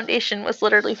this foundation was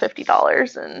literally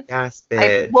 $50, and yes,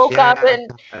 I woke up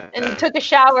and took a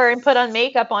shower and put on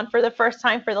makeup on for the first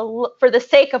time for the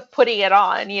sake of putting it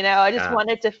on. I just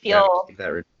wanted to feel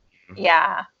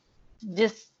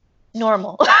just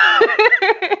normal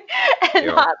and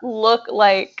not look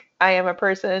like I am a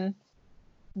person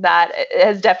that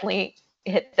has definitely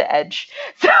hit the edge.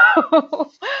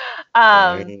 So,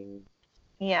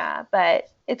 yeah,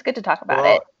 but it's good to talk about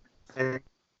it. And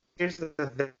here's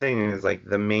the thing is like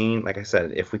the main, like I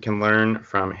said, if we can learn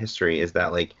from history, is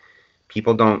that like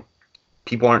people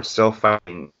aren't still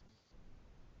fighting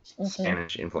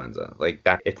Spanish influenza. Like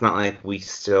that, it's not like we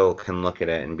still can look at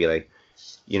it and be like,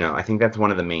 I think that's one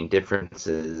of the main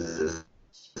differences,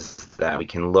 is that we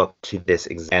can look to this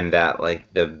and that like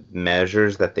the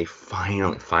measures that they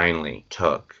finally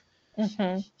took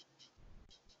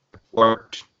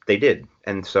worked. They did.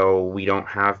 And so we don't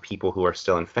have people who are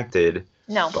still infected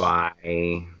by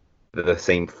the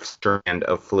same strand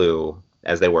of flu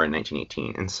as they were in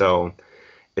 1918. And so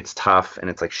it's tough and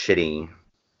it's like shitty,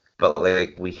 but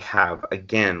like we have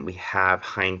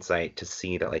hindsight to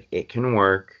see that like it can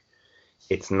work.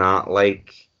 It's not the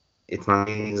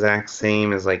exact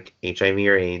same as like HIV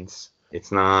or AIDS.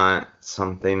 It's not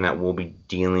something that we'll be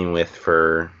dealing with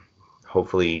for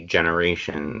hopefully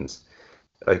generations.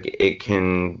 Like it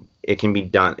can be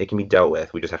done. It can be dealt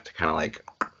with. We just have to kind of like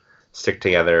stick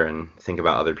together and think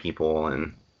about other people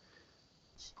and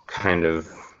kind of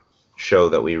show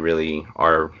that we really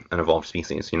are an evolved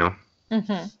species,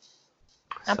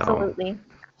 Absolutely.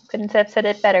 Couldn't have said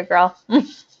it better, girl.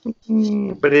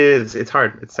 But it's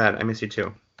hard. It's sad. I miss you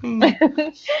too.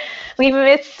 We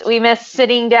miss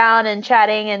sitting down and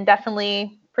chatting and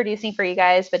definitely producing for you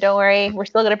guys, but don't worry, we're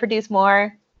still going to produce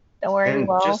more. Don't worry, and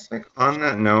well. Just like on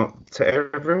that note, to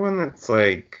everyone that's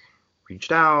like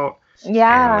reached out and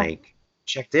like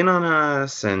checked in on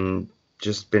us and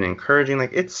just been encouraging,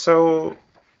 like it's so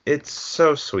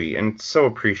sweet and so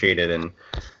appreciated, and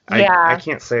I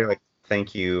can't say like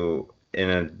thank you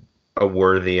in a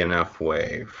worthy enough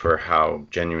way for how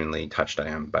genuinely touched I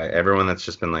am by everyone that's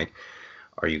just been like,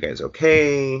 are you guys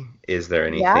okay? Is there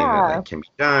anything that like, can be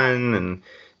done? And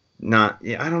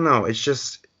I don't know. It's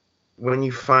just when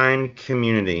you find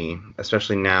community,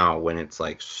 especially now when it's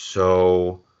like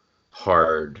so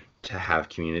hard to have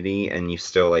community and you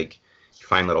still like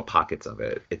find little pockets of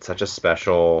it, it's such a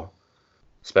special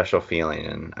feeling,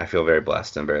 and I feel very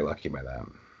blessed and very lucky by that.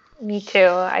 Me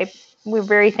too. We're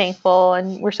very thankful,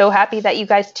 and we're so happy that you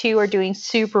guys too are doing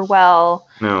super well.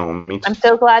 No, me too. I'm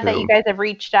so glad that you guys have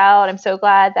reached out. I'm so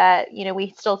glad that,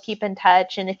 we still keep in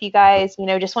touch. And if you guys,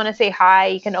 just want to say hi,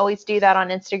 you can always do that on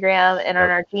Instagram and on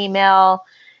our Gmail.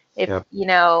 If,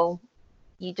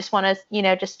 you just want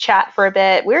to, just chat for a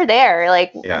bit, we're there.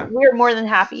 Like, we're more than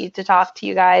happy to talk to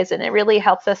you guys, and it really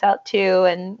helps us out too.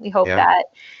 And we hope that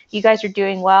you guys are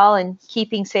doing well and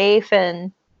keeping safe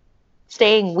and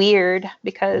staying weird,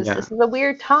 because this is a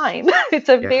weird time. It's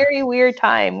a very weird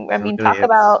time. I mean, talk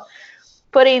about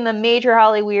putting the major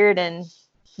Holly weird and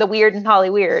the weird in Holly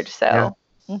weird. So,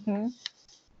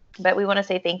 but we want to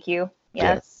say thank you.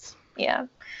 Yes. Yeah.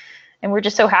 And we're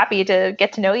just so happy to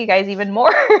get to know you guys even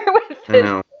more with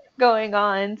this going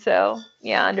on. So,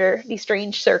 under these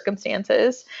strange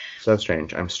circumstances. So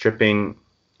strange. I'm stripping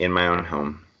in my own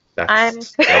home.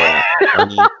 That's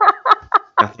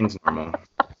nothing's normal.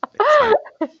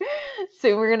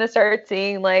 So we're gonna start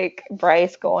seeing like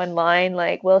Bryce go online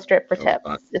like, we'll strip for tips.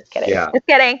 Just kidding. Just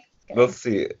kidding. Let's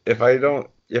see. If I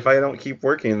don't keep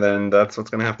working, then that's what's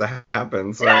gonna have to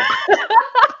happen. So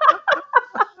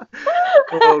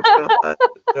oh God.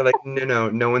 They're like,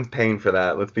 no one's paying for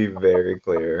that. Let's be very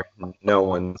clear. No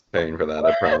one's paying for that,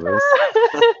 I promise.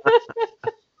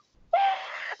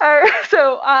 All right,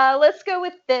 so let's go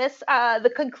with this.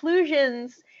 The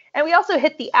conclusions. And we also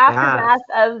hit the aftermath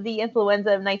of the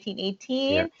influenza of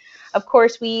 1918. Yeah. Of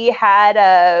course, we had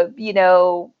a,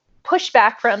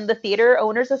 pushback from the Theater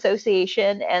Owners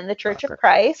Association and the Church of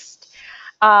Christ.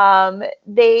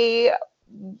 They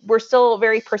we're still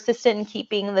very persistent in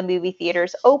keeping the movie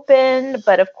theaters open.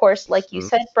 But of course, like you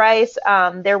said, Bryce,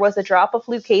 there was a drop of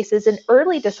flu cases in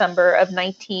early December of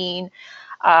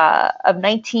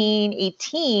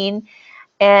 1918,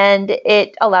 and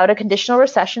it allowed a conditional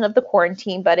recession of the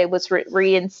quarantine, but it was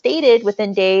reinstated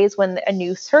within days when a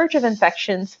new surge of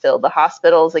infections filled the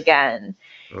hospitals again.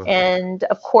 And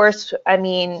of course, I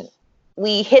mean,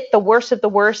 we hit the worst of the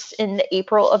worst in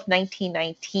April of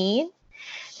 1919.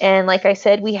 And like I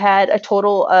said, we had a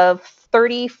total of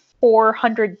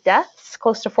 3,400 deaths,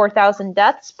 close to 4,000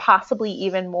 deaths, possibly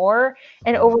even more,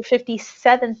 and over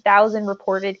 57,000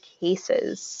 reported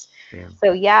cases. Yeah.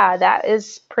 So yeah, that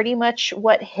is pretty much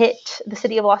what hit the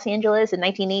city of Los Angeles in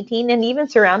 1918, and even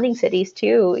surrounding cities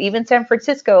too, even San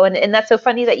Francisco. And that's so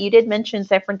funny that you did mention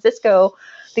San Francisco,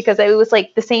 because it was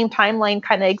like the same timeline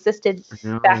kind of existed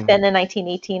back then in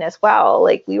 1918 as well.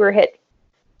 Like we were hit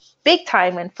big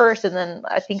time in first, and then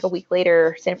I think a week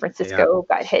later San Francisco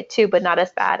got hit too, but not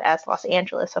as bad as Los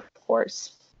Angeles, of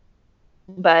course.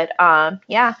 But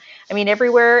yeah, I mean,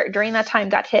 everywhere during that time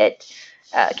got hit.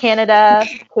 Canada,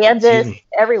 Kansas,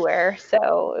 everywhere.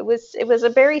 So it was a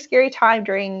very scary time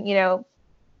during, you know,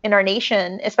 in our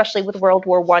nation, especially with World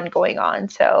War I going on.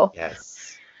 So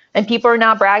yes, and people are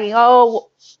now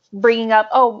bringing up,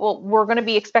 well, we're going to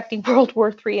be expecting World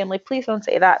War III. I'm like, please don't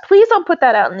say that. Please don't put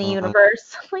that out in the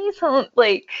universe. Please don't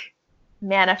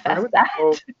manifest that. I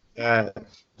hope that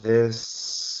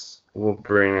this will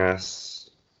bring us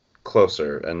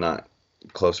closer and not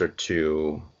closer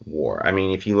to war. I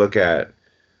mean, if you look at,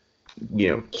 you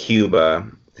know, Cuba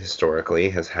historically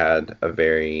has had a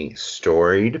very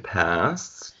storied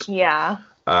past. Yeah.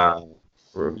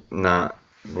 Not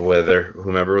whether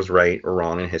whomever was right or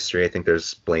wrong in history, I think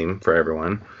there's blame for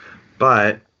everyone.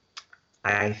 But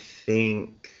I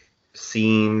think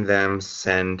seeing them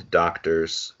send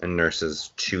doctors and nurses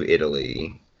to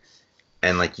Italy,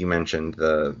 and like you mentioned,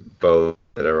 the boat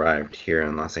that arrived here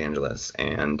in Los Angeles,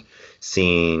 and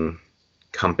seeing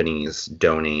companies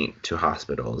donate to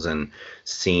hospitals, and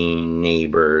seeing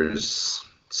neighbors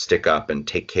stick up and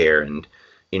take care and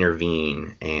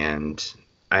intervene, and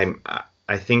I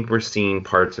think we're seeing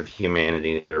parts of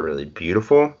humanity that are really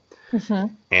beautiful.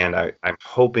 And I'm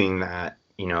hoping that,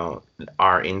 you know,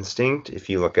 our instinct, if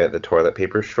you look at the toilet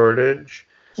paper shortage,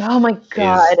 oh my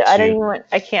god,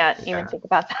 I can't even think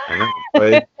about that. I know,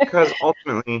 but because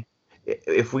ultimately,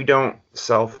 if we don't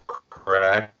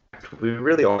self-correct, we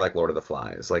really are like Lord of the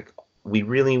Flies. Like, we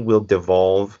really will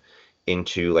devolve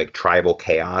into like tribal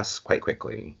chaos quite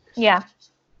quickly. Yeah.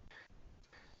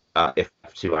 If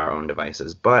to our own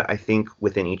devices. But I think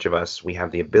within each of us, we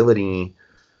have the ability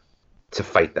to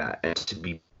fight that and to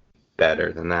be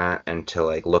better than that, and to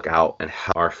like look out and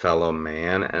help our fellow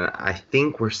man. And I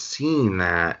think we're seeing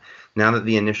that now, that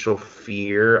the initial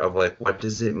fear of like, what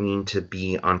does it mean to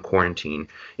be on quarantine?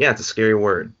 Yeah, it's a scary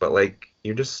word, but like,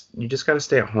 you just got to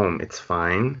stay at home. It's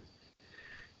fine.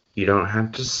 You don't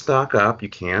have to stock up. You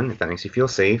can, if that makes you feel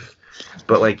safe.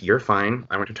 But like, you're fine.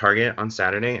 I went to Target on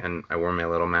Saturday and I wore my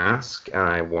little mask and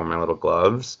I wore my little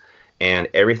gloves, and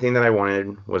everything that I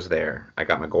wanted was there. I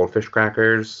got my goldfish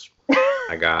crackers.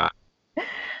 I got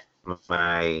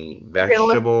my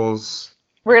vegetables.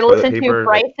 We're going to listen to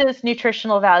Bryce's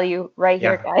nutritional value right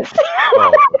here, guys.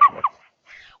 Oh.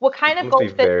 What kind of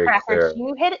goldfish crackers? Do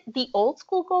you hit the old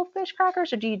school goldfish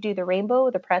crackers, or do you do the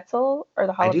rainbow, the pretzel, or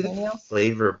the jalapeno? I do the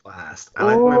flavor blast. I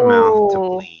like my mouth to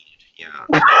bleed. Yeah.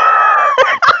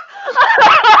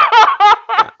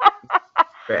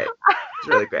 Great. It's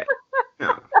really great.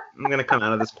 No, I'm going to come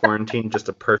out of this quarantine just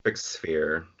a perfect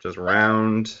sphere. Just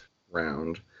round. It's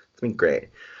going to be great.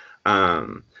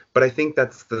 But I think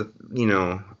that's the, you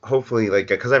know, hopefully, like,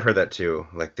 because I've heard that too.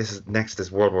 Like, next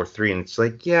is World War III, and it's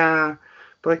like, yeah,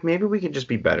 but like, maybe we could just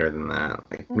be better than that.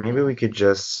 Like, maybe we could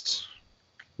just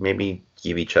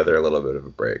give each other a little bit of a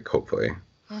break, hopefully.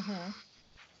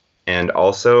 And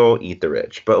also eat the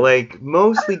rich, but like,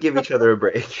 mostly give each other a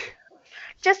break.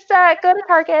 Just go to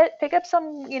Target, pick up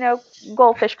some, you know,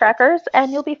 goldfish crackers,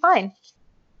 and you'll be fine.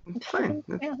 It's fine.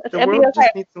 Yeah, the world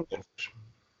just needs some goldfish.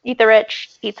 Eat the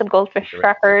rich, eat some goldfish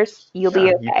crackers, you'll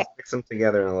be okay. You just mix them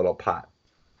together in a little pot.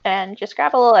 And just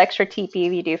grab a little extra TP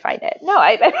if you do find it. No,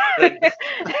 I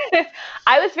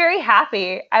was very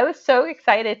happy. I was so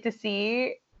excited to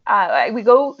see. We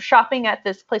go shopping at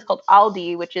this place called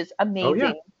Aldi, which is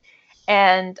amazing.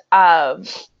 And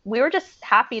we were just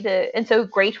happy and so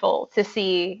grateful to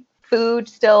see food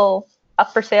still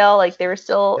up for sale. Like, there were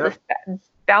still this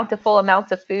bountiful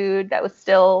amounts of food that was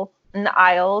still in the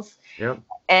aisles.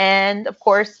 And of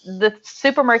course, the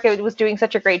supermarket was doing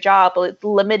such a great job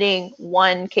limiting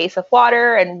one case of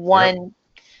water and one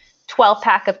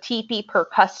 12-pack of TP per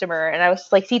customer. And I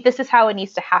was like, see, this is how it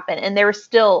needs to happen. And there was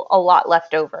still a lot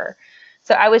left over.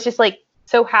 So I was just like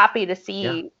so happy to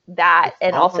see that,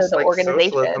 and also the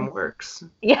organization. Socialism works.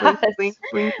 Yes. We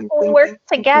work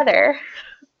together.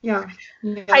 Yeah.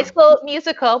 High School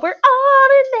Musical. We're all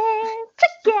in there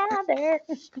together.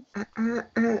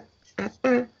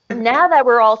 Now that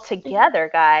we're all together,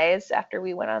 guys, after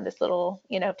we went on this little,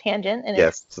 tangent, and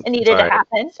it needed to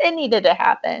happen. It needed to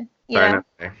happen.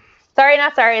 Sorry,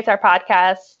 not sorry. It's our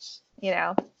podcast.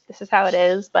 This is how it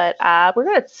is. But we're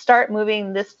going to start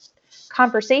moving this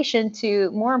conversation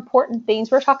to more important things.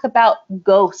 We're talking about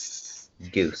ghosts.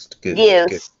 Ghost.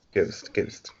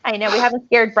 I know we haven't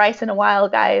scared Bryce in a while,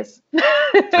 guys.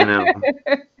 I know.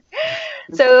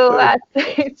 So,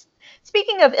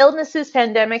 speaking of illnesses,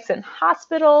 pandemics, and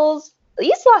hospitals,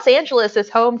 East Los Angeles is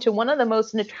home to one of the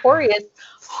most notorious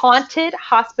haunted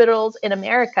hospitals in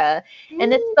America,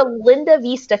 and it's the Linda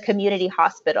Vista Community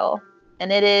Hospital.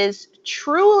 And it is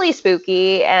truly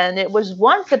spooky, and it was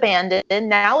once abandoned, and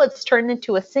now it's turned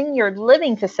into a senior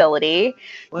living facility.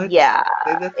 What? Yeah.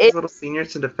 They let these little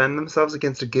seniors to defend themselves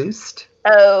against a ghost?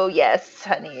 Oh, yes,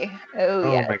 honey.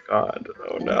 Oh, yes. Oh, my God.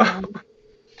 Oh, no.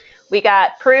 We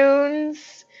got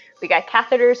prunes, we got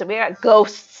catheters, and we got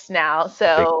ghosts now.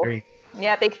 So, Big three.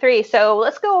 Yeah, big three. So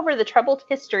let's go over the troubled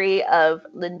history of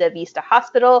Linda Vista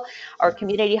Hospital, our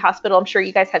community hospital. I'm sure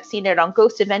you guys have seen it on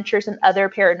Ghost Adventures and other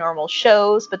paranormal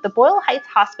shows, but the Boyle Heights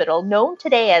Hospital, known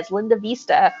today as Linda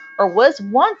Vista, or was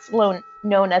once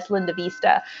known as Linda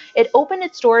Vista, it opened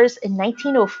its doors in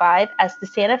 1905 as the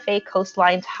Santa Fe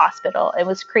Coastlines Hospital. It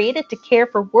was created to care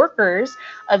for workers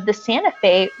of the Santa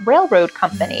Fe Railroad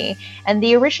Company, and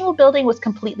the original building was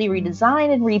completely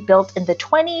redesigned and rebuilt in the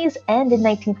 20s, and in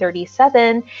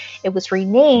 1937, it was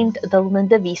renamed the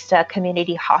Linda Vista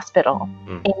Community Hospital.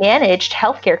 A managed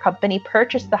healthcare company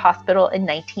purchased the hospital in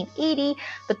 1980,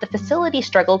 but the facility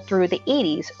struggled through the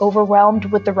 80s. Overwhelmed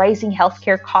with the rising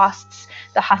healthcare costs,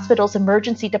 the hospital's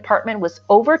emergency department was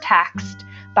overtaxed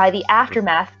by the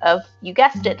aftermath of, you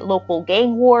guessed it, local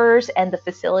gang wars, and the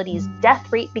facility's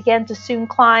death rate began to soon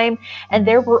climb. And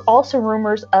there were also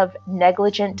rumors of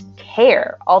negligent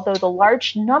care, although the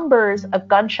large numbers of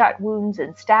gunshot wounds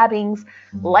and stabbings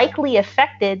likely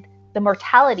affected the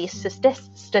mortality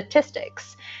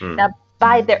statistics. Now,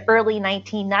 by the early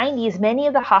 1990s, many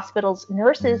of the hospital's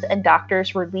nurses and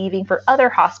doctors were leaving for other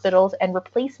hospitals, and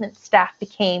replacement staff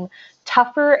became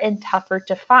tougher and tougher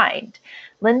to find.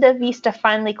 Linda Vista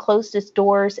finally closed its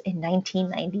doors in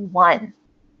 1991.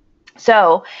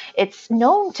 So it's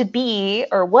known to be,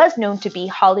 or was known to be,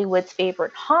 Hollywood's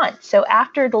favorite haunt. So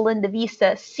after the Linda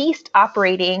Vista ceased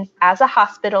operating as a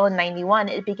hospital in 91,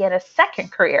 it began a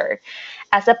second career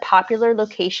as a popular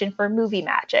location for movie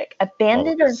magic.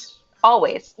 Abandoned or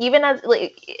always, even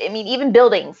even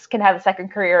buildings can have a second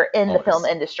career in the film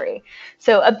industry.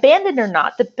 So abandoned or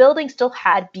not, the building still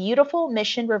had beautiful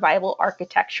Mission Revival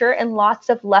architecture and lots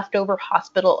of leftover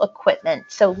hospital equipment.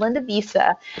 So Linda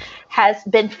Vista has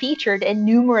been featured in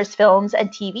numerous films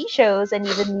and TV shows and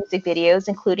even music videos,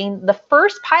 including the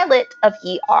first pilot of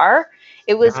ER.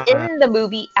 It was in the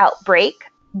movie Outbreak,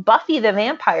 Buffy the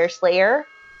Vampire Slayer,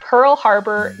 Pearl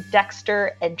Harbor,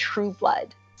 Dexter, and True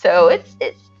Blood. So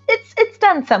it's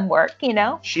done some work,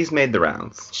 She's made the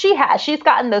rounds. She has. She's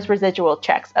gotten those residual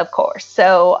checks, of course.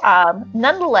 So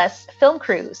nonetheless, film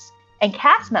crews and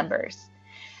cast members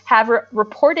have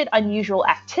reported unusual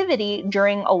activity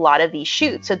during a lot of these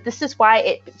shoots. So this is why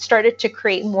it started to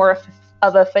create more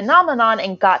of a phenomenon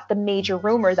and got the major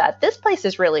rumor that this place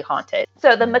is really haunted.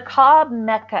 So the macabre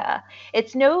Mecca.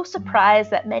 It's no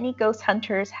surprise that many ghost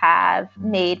hunters have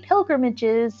made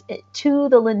pilgrimages to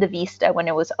the Linda Vista when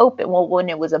it was open, when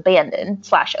it was abandoned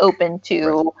 / open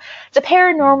to the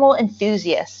paranormal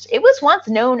enthusiasts. It was once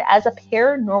known as a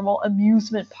paranormal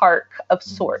amusement park of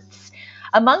sorts.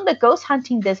 Among the ghost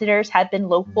hunting visitors had been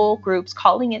local groups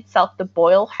calling itself the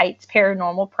Boyle Heights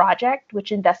Paranormal Project,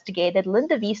 which investigated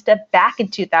Linda Vista back in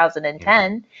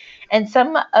 2010, and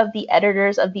some of the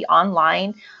editors of the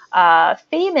online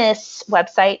famous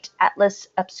website Atlas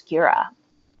Obscura.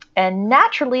 And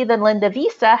naturally, the Linda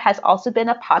Vista has also been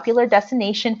a popular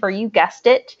destination for, you guessed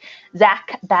it,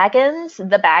 Zach Baggins,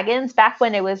 the Baggins, back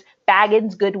when it was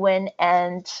Baggins, Goodwin,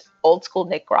 and old school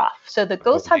Nick Groff. So the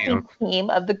ghost hunting team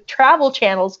of the Travel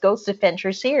Channel's Ghost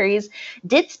Adventure series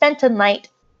did spend a night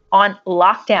on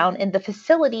lockdown in the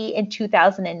facility in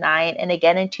 2009 and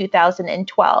again in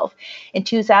 2012. In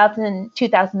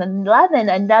 2011,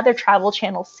 another Travel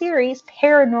Channel series,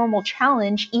 Paranormal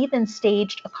Challenge, even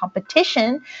staged a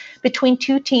competition between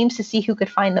two teams to see who could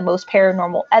find the most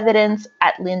paranormal evidence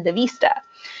at Linda Vista.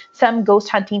 Some ghost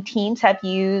hunting teams have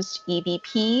used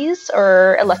EVPs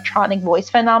or electronic voice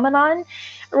phenomenon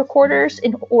recorders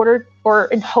in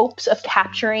hopes of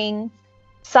capturing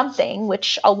something,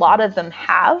 which a lot of them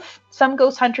have. Some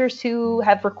ghost hunters who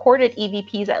have recorded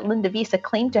EVPs at Linda Vista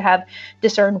claim to have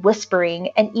discerned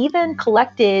whispering and even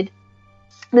collected,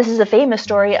 this is a famous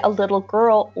story, a little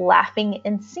girl laughing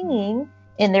and singing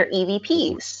in their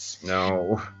EVPs.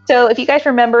 No. So if you guys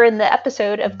remember in the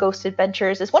episode of Ghost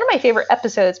Adventures, it's one of my favorite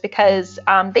episodes because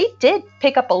they did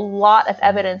pick up a lot of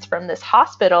evidence from this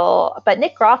hospital, but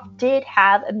Nick Groff did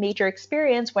have a major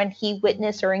experience when he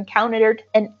witnessed or encountered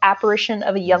an apparition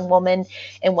of a young woman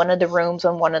in one of the rooms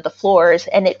on one of the floors,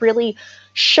 and it really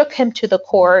shook him to the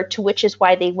core, to which is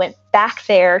why they went back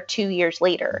there 2 years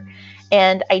later.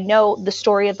 And I know the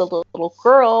story of the little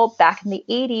girl back in the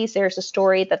 80s. There's a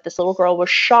story that this little girl was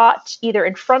shot either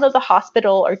in front of the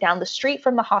hospital or down the street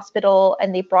from the hospital,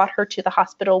 and they brought her to the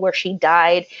hospital where she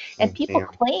died. And people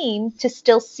claim to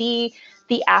still see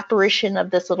the apparition of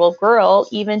this little girl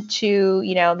even to,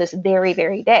 this very,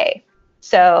 very day.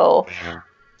 So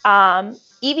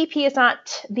EVP is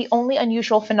not the only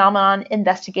unusual phenomenon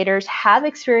investigators have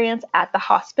experienced at the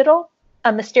hospital.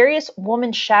 A mysterious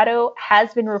woman's shadow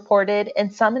has been reported,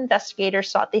 and some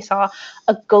investigators thought they saw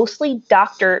a ghostly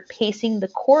doctor pacing the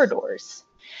corridors.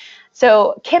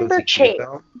 So Kimber Chase.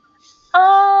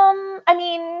 I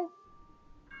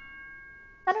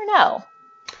don't know.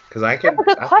 That's a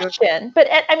good question. But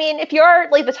I mean, if you're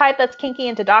like the type that's kinky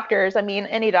into doctors, I mean,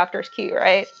 any doctor's cute,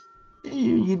 right?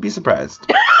 You'd be surprised.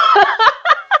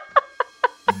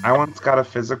 I once got a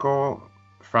physical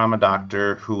from a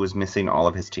doctor who was missing all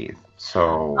of his teeth.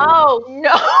 So. Oh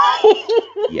no.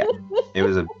 Yeah, it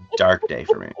was a dark day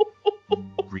for me.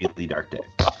 Really dark day.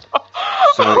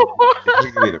 So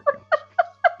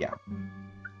yeah.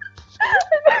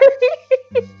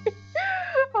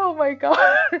 Oh my god.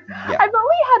 Yeah. I've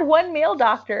only had one male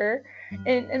doctor,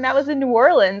 and that was in New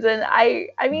Orleans. And I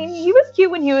mean, he was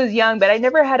cute when he was young, but I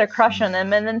never had a crush on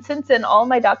him. And then since then, all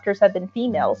my doctors have been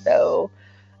female. So.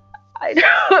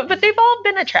 But they've all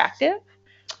been attractive.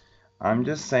 I'm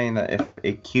just saying that if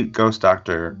a cute ghost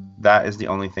doctor, that is the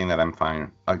only thing that I'm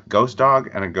fine. A ghost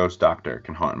dog and a ghost doctor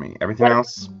can haunt me. Everything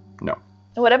else, no.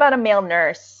 What about a male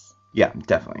nurse? Yeah,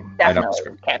 definitely.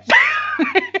 Definitely. I don't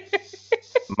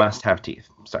must have teeth.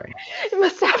 Sorry.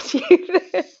 Must have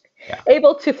teeth. Yeah.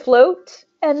 Able to float,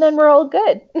 and then we're all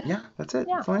good. Yeah, that's it.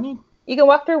 Yeah. That's all I need. You can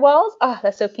walk through walls? Oh,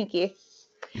 that's so kinky.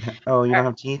 Oh, you don't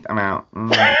have teeth? I'm out.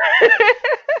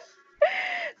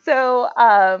 So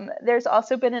there's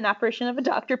also been an apparition of a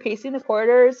doctor pacing the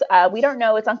corridors. We don't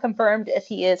know. It's unconfirmed if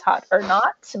he is hot or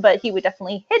not, but he would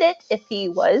definitely hit it if he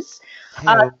was.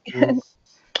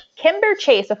 Kimber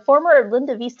Chase, a former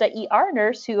Linda Vista ER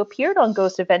nurse who appeared on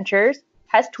Ghost Adventures,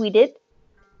 has tweeted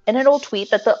in an old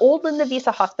tweet that the old Linda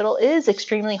Vista Hospital is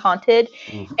extremely haunted,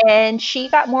 and she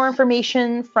got more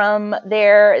information from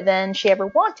there than she ever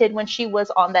wanted when she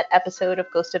was on that episode of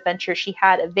Ghost Adventure. She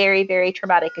had a very, very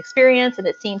traumatic experience, and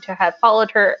it seemed to have followed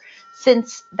her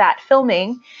since that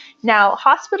filming. Now,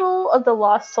 Hospital of the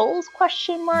Lost Souls, ?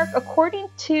 According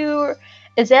to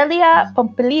Azelia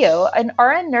Pompilio, an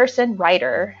RN nurse and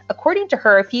writer. According to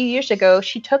her, a few years ago,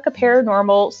 she took a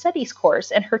paranormal studies course,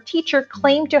 and her teacher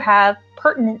claimed to have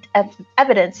pertinent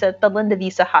evidence that the Linda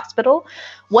Vista Hospital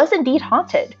was indeed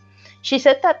haunted. She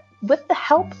said that with the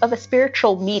help of a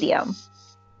spiritual medium,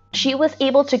 she was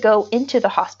able to go into the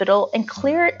hospital and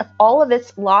clear it of all of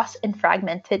its lost and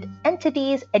fragmented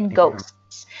entities and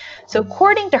ghosts. So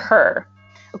according to her,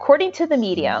 according to the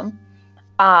medium,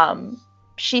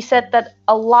 she said that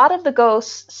a lot of the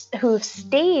ghosts who have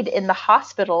stayed in the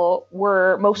hospital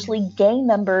were mostly gang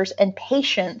members and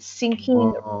patients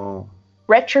seeking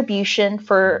retribution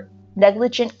for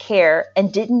negligent care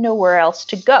and didn't know where else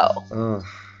to go.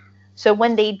 So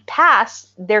when they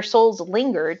passed, their souls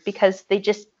lingered because they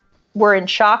just were in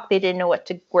shock. They didn't know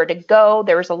where to go.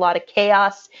 There was a lot of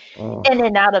chaos in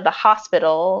and out of the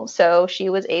hospital. So she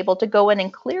was able to go in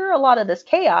and clear a lot of this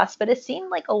chaos, but it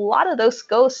seemed like a lot of those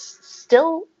ghosts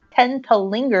still tend to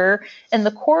linger in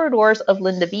the corridors of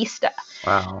Linda Vista.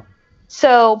 Wow.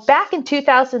 So back in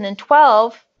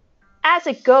 2012, as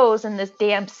it goes in this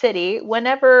damn city,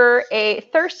 whenever a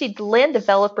thirsty land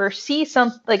developer sees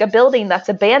a building that's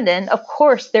abandoned, of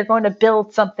course they're going to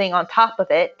build something on top of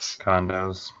it.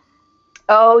 Condos.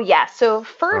 Oh, yeah. So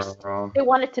first they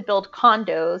wanted to build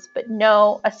condos, but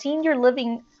no, a senior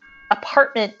living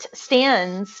apartment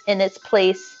stands in its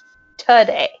place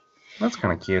today. That's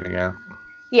kind of cute, yeah.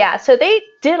 Yeah, so they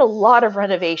did a lot of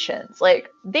renovations.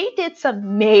 Like, they did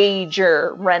some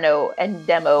major reno and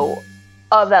demo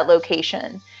of that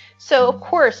location. So, of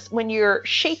course, when you're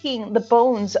shaking the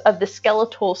bones of the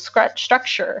skeletal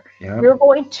structure, you're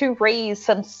going to raise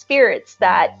some spirits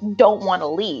that don't want to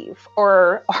leave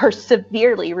or are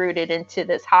severely rooted into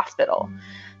this hospital.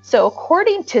 So,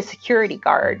 according to security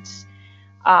guards,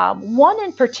 one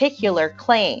in particular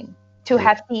claimed to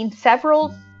have seen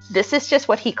several, this is just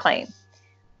what he claimed,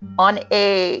 on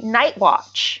a night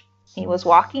watch. He was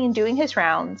walking and doing his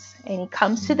rounds, and he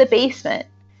comes to the basement,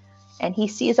 and he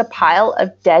sees a pile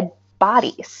of dead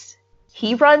bodies.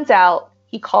 He runs out.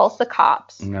 He calls the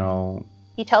cops. No.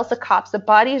 He tells the cops, the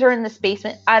bodies are in this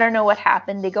basement. I don't know what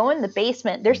happened. They go in the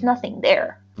basement. There's nothing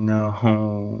there.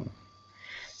 No.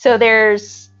 So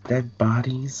there's dead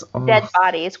bodies? Oh. Dead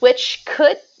bodies, which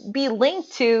could be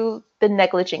linked to the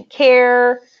negligent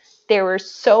care. There was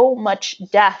so much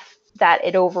death that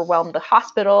it overwhelmed the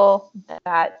hospital,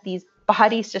 that these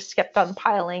bodies just kept on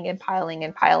piling and piling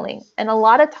and piling. And a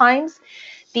lot of times,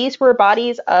 these were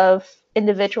bodies of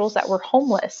individuals that were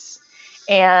homeless,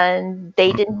 and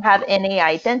they didn't have any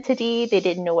identity. They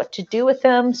didn't know what to do with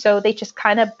them, so they just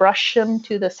kind of brushed them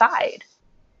to the side.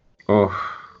 Oh.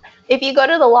 If you go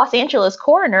to the Los Angeles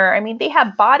coroner, I mean, they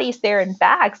have bodies there in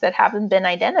bags that haven't been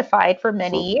identified for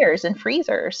many years in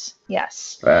freezers.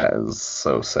 Yes. That is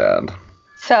so sad.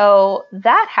 So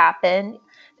that happened.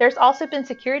 There's also been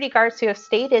security guards who have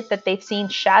stated that they've seen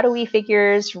shadowy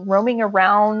figures roaming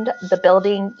around the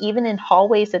building, even in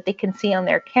hallways that they can see on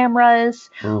their cameras.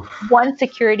 Oof. One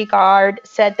security guard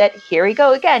said that, here we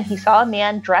go again, he saw a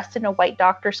man dressed in a white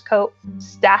doctor's coat,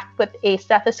 staffed with a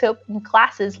stethoscope and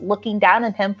glasses, looking down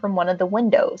at him from one of the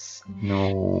windows.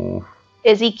 No.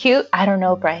 Is he cute? I don't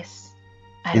know, Bryce.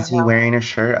 Is he wearing a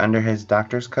shirt under his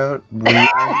doctor's coat?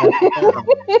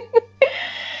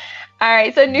 All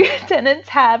right, so new tenants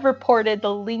have reported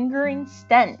the lingering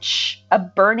stench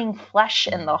of burning flesh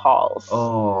in the halls.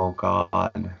 Oh,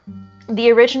 God.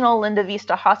 The original Linda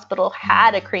Vista Hospital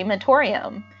had a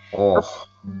crematorium. Oh.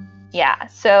 Yeah,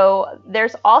 so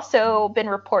there's also been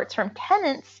reports from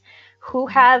tenants who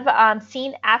have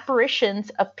seen apparitions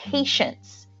of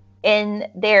patients in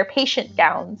their patient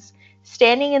gowns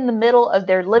standing in the middle of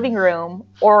their living room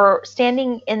or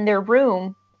standing in their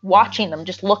room watching them,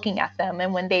 just looking at them.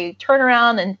 And when they turn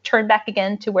around and turn back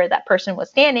again to where that person was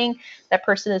standing, that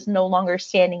person is no longer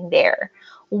standing there.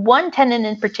 One tenant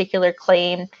in particular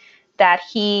claimed that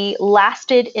he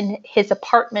lasted in his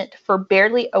apartment for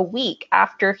barely a week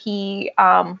after he,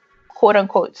 quote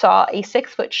unquote, saw a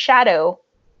 6-foot shadow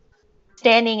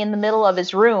standing in the middle of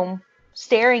his room,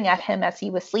 staring at him as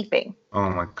he was sleeping. Oh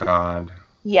my God.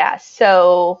 Yeah,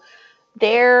 so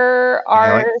there are...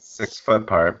 I like the 6-foot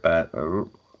part, but...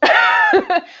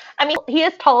 I mean, he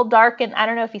is tall, dark, and I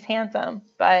don't know if he's handsome,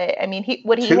 but I mean,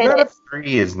 would he 2 hit out it? of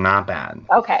 3 is not bad.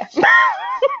 Okay.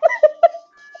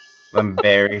 I'm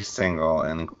very single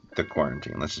in the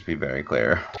quarantine. Let's just be very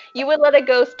clear. You would let a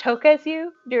ghost tocas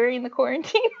you during the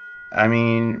quarantine? I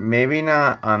mean, maybe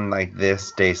not on like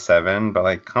this day 7, but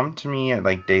like come to me at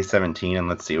like day 17 and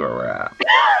let's see where we're at.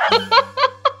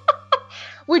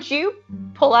 Would you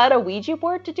pull out a Ouija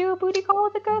board to do a booty call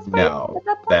with a ghost? No,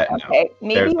 okay, no.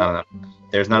 Maybe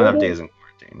there's not enough days in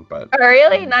quarantine, but. Oh,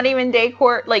 really? Not even day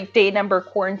number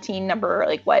quarantine number,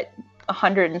 like what,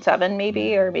 107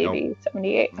 maybe, or maybe Nope.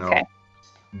 78? Nope. Okay.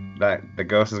 The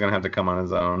ghost is gonna have to come on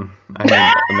his own.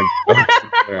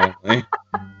 I mean,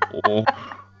 oh.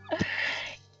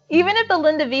 Even if the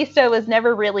Linda Vista was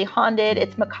never really haunted,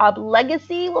 its macabre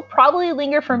legacy will probably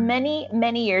linger for many,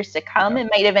 many years to come. It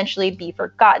might eventually be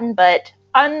forgotten, but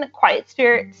unquiet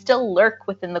spirits still lurk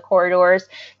within the corridors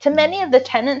to many of the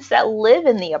tenants that live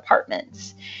in the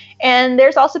apartments. And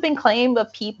there's also been claim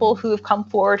of people who have come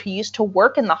forward who used to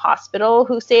work in the hospital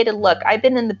who stated, look, I've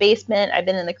been in the basement, I've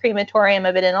been in the crematorium,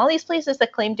 I've been in all these places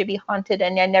that claim to be haunted,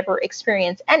 and I never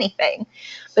experienced anything.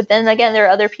 But then again, there are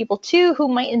other people too who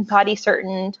might embody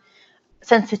certain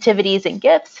sensitivities and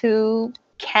gifts who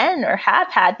can or have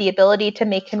had the ability to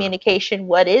make communication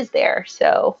what is there.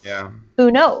 So yeah. Who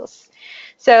knows?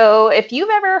 So if you've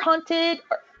ever haunted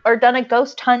or done a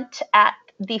ghost hunt at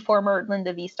the former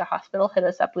Linda Vista Hospital, hit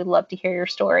us up. We'd love to hear your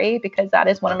story because that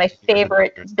is one of my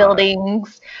favorite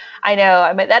buildings. I know.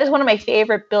 I mean, that is one of my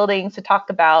favorite buildings to talk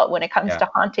about when it comes to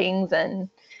hauntings and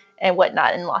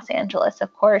whatnot in Los Angeles,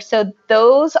 of course. So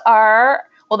those are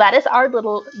Well, that is our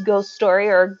little ghost story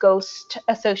or ghost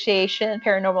association,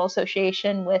 paranormal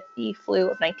association with the flu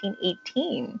of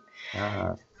 1918.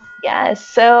 Yes.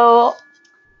 So,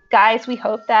 guys, we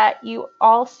hope that you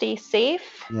all stay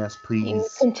safe. Yes, please. You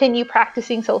continue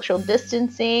practicing social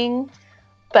distancing,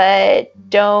 but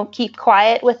don't keep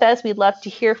quiet with us. We'd love to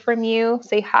hear from you.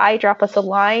 Say hi, drop us a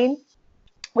line.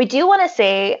 We do want to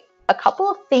say a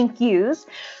couple of thank yous.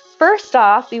 First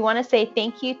off, we want to say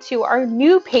thank you to our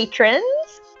new patrons.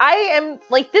 I am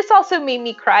like, this also made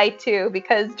me cry too,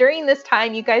 because during this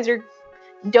time, you guys are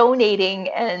donating,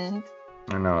 and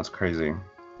I know, it's crazy.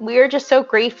 We are just so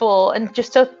grateful and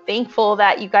just so thankful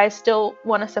that you guys still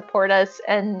want to support us.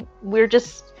 And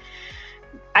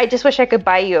I just wish I could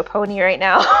buy you a pony right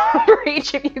now for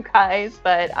each of you guys,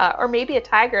 but or maybe a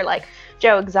tiger like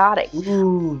Joe Exotic.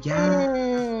 Ooh,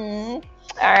 yeah.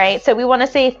 All right, so we want to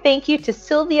say thank you to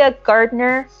Sylvia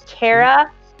Gardner,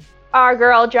 Kara, our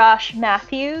girl Josh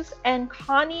Matthews, and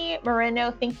Connie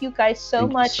Moreno. Thank you guys so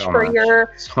much for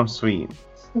your so sweet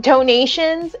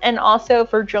donations and also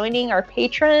for joining our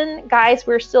Patreon. Guys,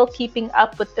 we're still keeping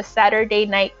up with the Saturday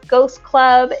Night Ghost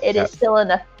Club. It is still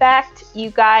in effect.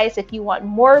 You guys, if you want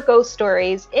more ghost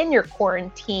stories in your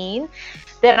quarantine,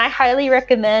 then I highly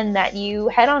recommend that you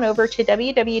head on over to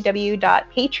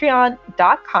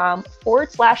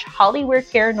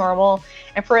www.patreon.com/Hollyweird Paranormal.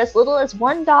 And for as little as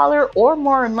 $1 or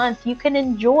more a month, you can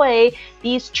enjoy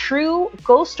these true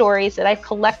ghost stories that I've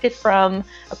collected from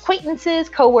acquaintances,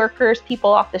 coworkers, people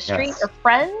off the street, or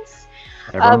friends.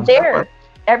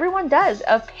 Everyone does,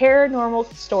 of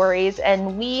paranormal stories.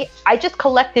 And I just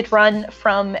collected one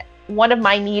from one of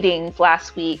my meetings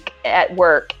last week at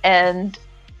work. And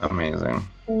amazing.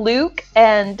 Luke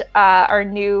and our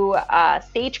new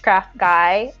stagecraft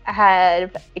guy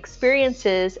had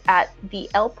experiences at the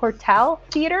El Portal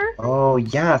Theater. Oh,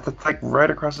 yeah. That's like right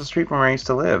across the street from where I used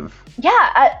to live.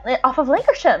 Yeah, off of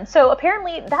Lankershim. So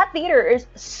apparently that theater is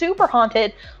super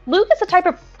haunted. Luke is the type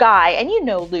of guy, and you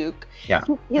know Luke. Yeah.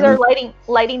 He's our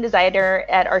lighting designer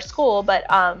at our school, but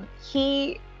I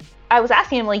was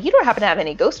asking him, like, you don't happen to have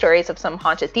any ghost stories of some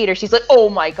haunted theaters? He's like, oh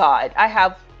my God, I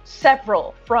have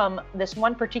several from this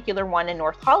one particular one in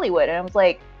North Hollywood. And I was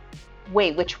like,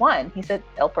 wait, which one? He said,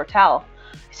 El Portal.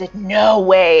 I said, no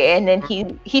way. And then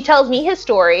he tells me his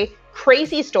story,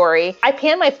 crazy story. I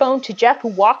pan my phone to Jeff, who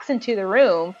walks into the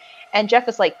room, and Jeff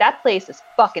is like, that place is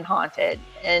fucking haunted.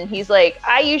 And he's like,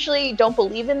 I usually don't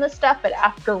believe in this stuff, but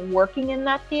after working in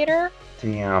that theater,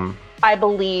 damn, I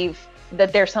believe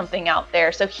that there's something out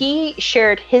there. So he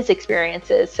shared his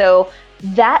experiences. So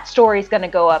that story is going to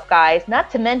go up, guys. Not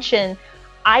to mention,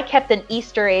 I kept an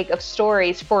Easter egg of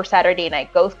stories for Saturday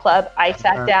Night Ghost Club. I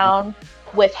sat down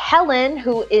with Helen,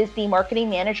 who is the marketing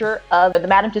manager of the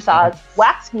Madame Tussauds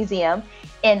Wax Museum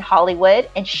in Hollywood,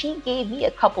 and she gave me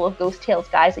a couple of ghost tales,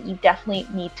 guys, that you definitely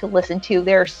need to listen to.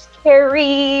 They're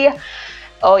scary.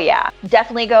 Oh yeah,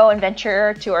 definitely go and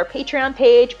venture to our Patreon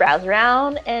page, browse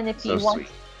around, and if you want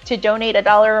to donate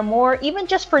 $1 or more, even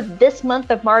just for this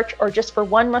month of March, or just for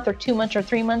 1 month or 2 months or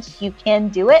 3 months, you can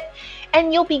do it.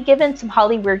 And you'll be given some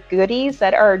Hollyweird goodies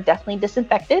that are definitely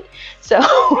disinfected. So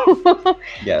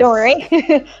don't worry.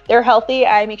 They're healthy.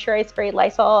 I make sure I spray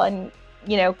Lysol and,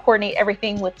 coordinate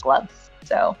everything with gloves.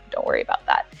 So don't worry about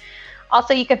that.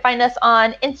 Also, you can find us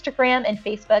on Instagram and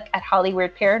Facebook at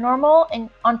Hollyweird Paranormal, and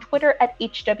on Twitter at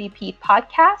HWP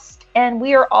Podcast. And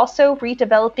we are also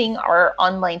redeveloping our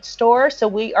online store. So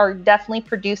we are definitely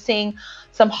producing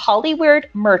some Hollyweird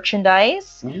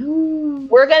merchandise. Ooh.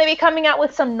 We're going to be coming out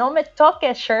with some No Me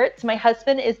Toque shirts. My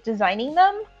husband is designing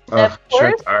them.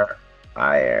 Shirts are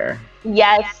fire.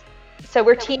 Yes. So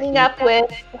we're teaming up with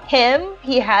him.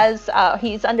 He's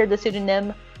under the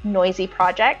pseudonym Noisy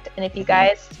Project, and if you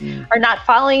guys are not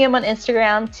following him on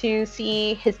Instagram to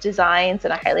see his designs,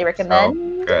 and I highly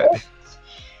recommend. Good.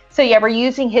 So yeah, we're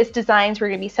using his designs. We're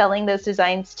going to be selling those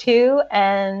designs too,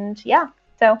 and yeah,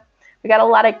 so we got a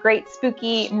lot of great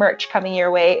spooky merch coming your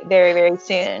way very, very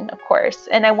soon, of course.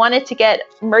 And I wanted to get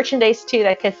merchandise too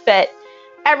that could fit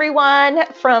everyone,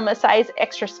 from a size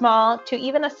extra small to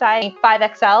even a size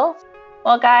 5XL.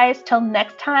 Well, guys, till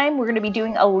next time, we're going to be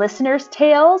doing a listener's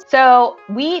tales. So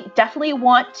we definitely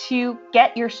want to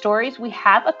get your stories. We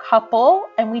have a couple,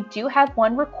 and we do have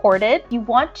one recorded. If you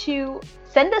want to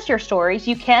send us your stories,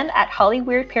 you can at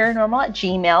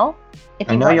hollyweirdparanormal@gmail.com.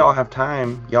 I know y'all have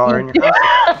time. Y'all are in your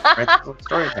house. Right,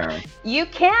 story time. You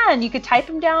can. You could type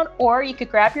them down, or you could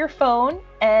grab your phone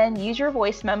and use your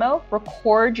voice memo,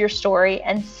 record your story,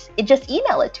 and just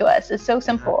email it to us. It's so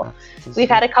simple.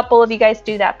 We've had a couple of you guys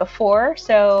do that before.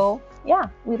 So yeah,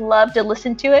 we'd love to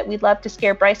listen to it. We'd love to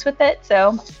scare Bryce with it.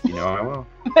 So I will.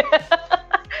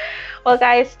 Well,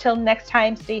 guys, till next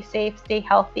time, stay safe, stay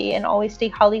healthy, and always stay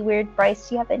Hollyweird. Bryce,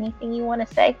 do you have anything you want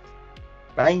to say?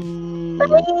 Bye.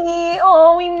 Bye.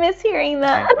 Oh, we miss hearing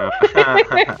that.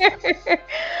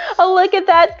 Oh, look at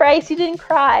that, Bryce. You didn't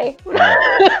cry.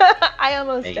 I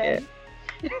almost did.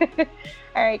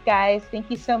 All right, guys.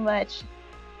 Thank you so much.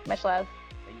 Much love.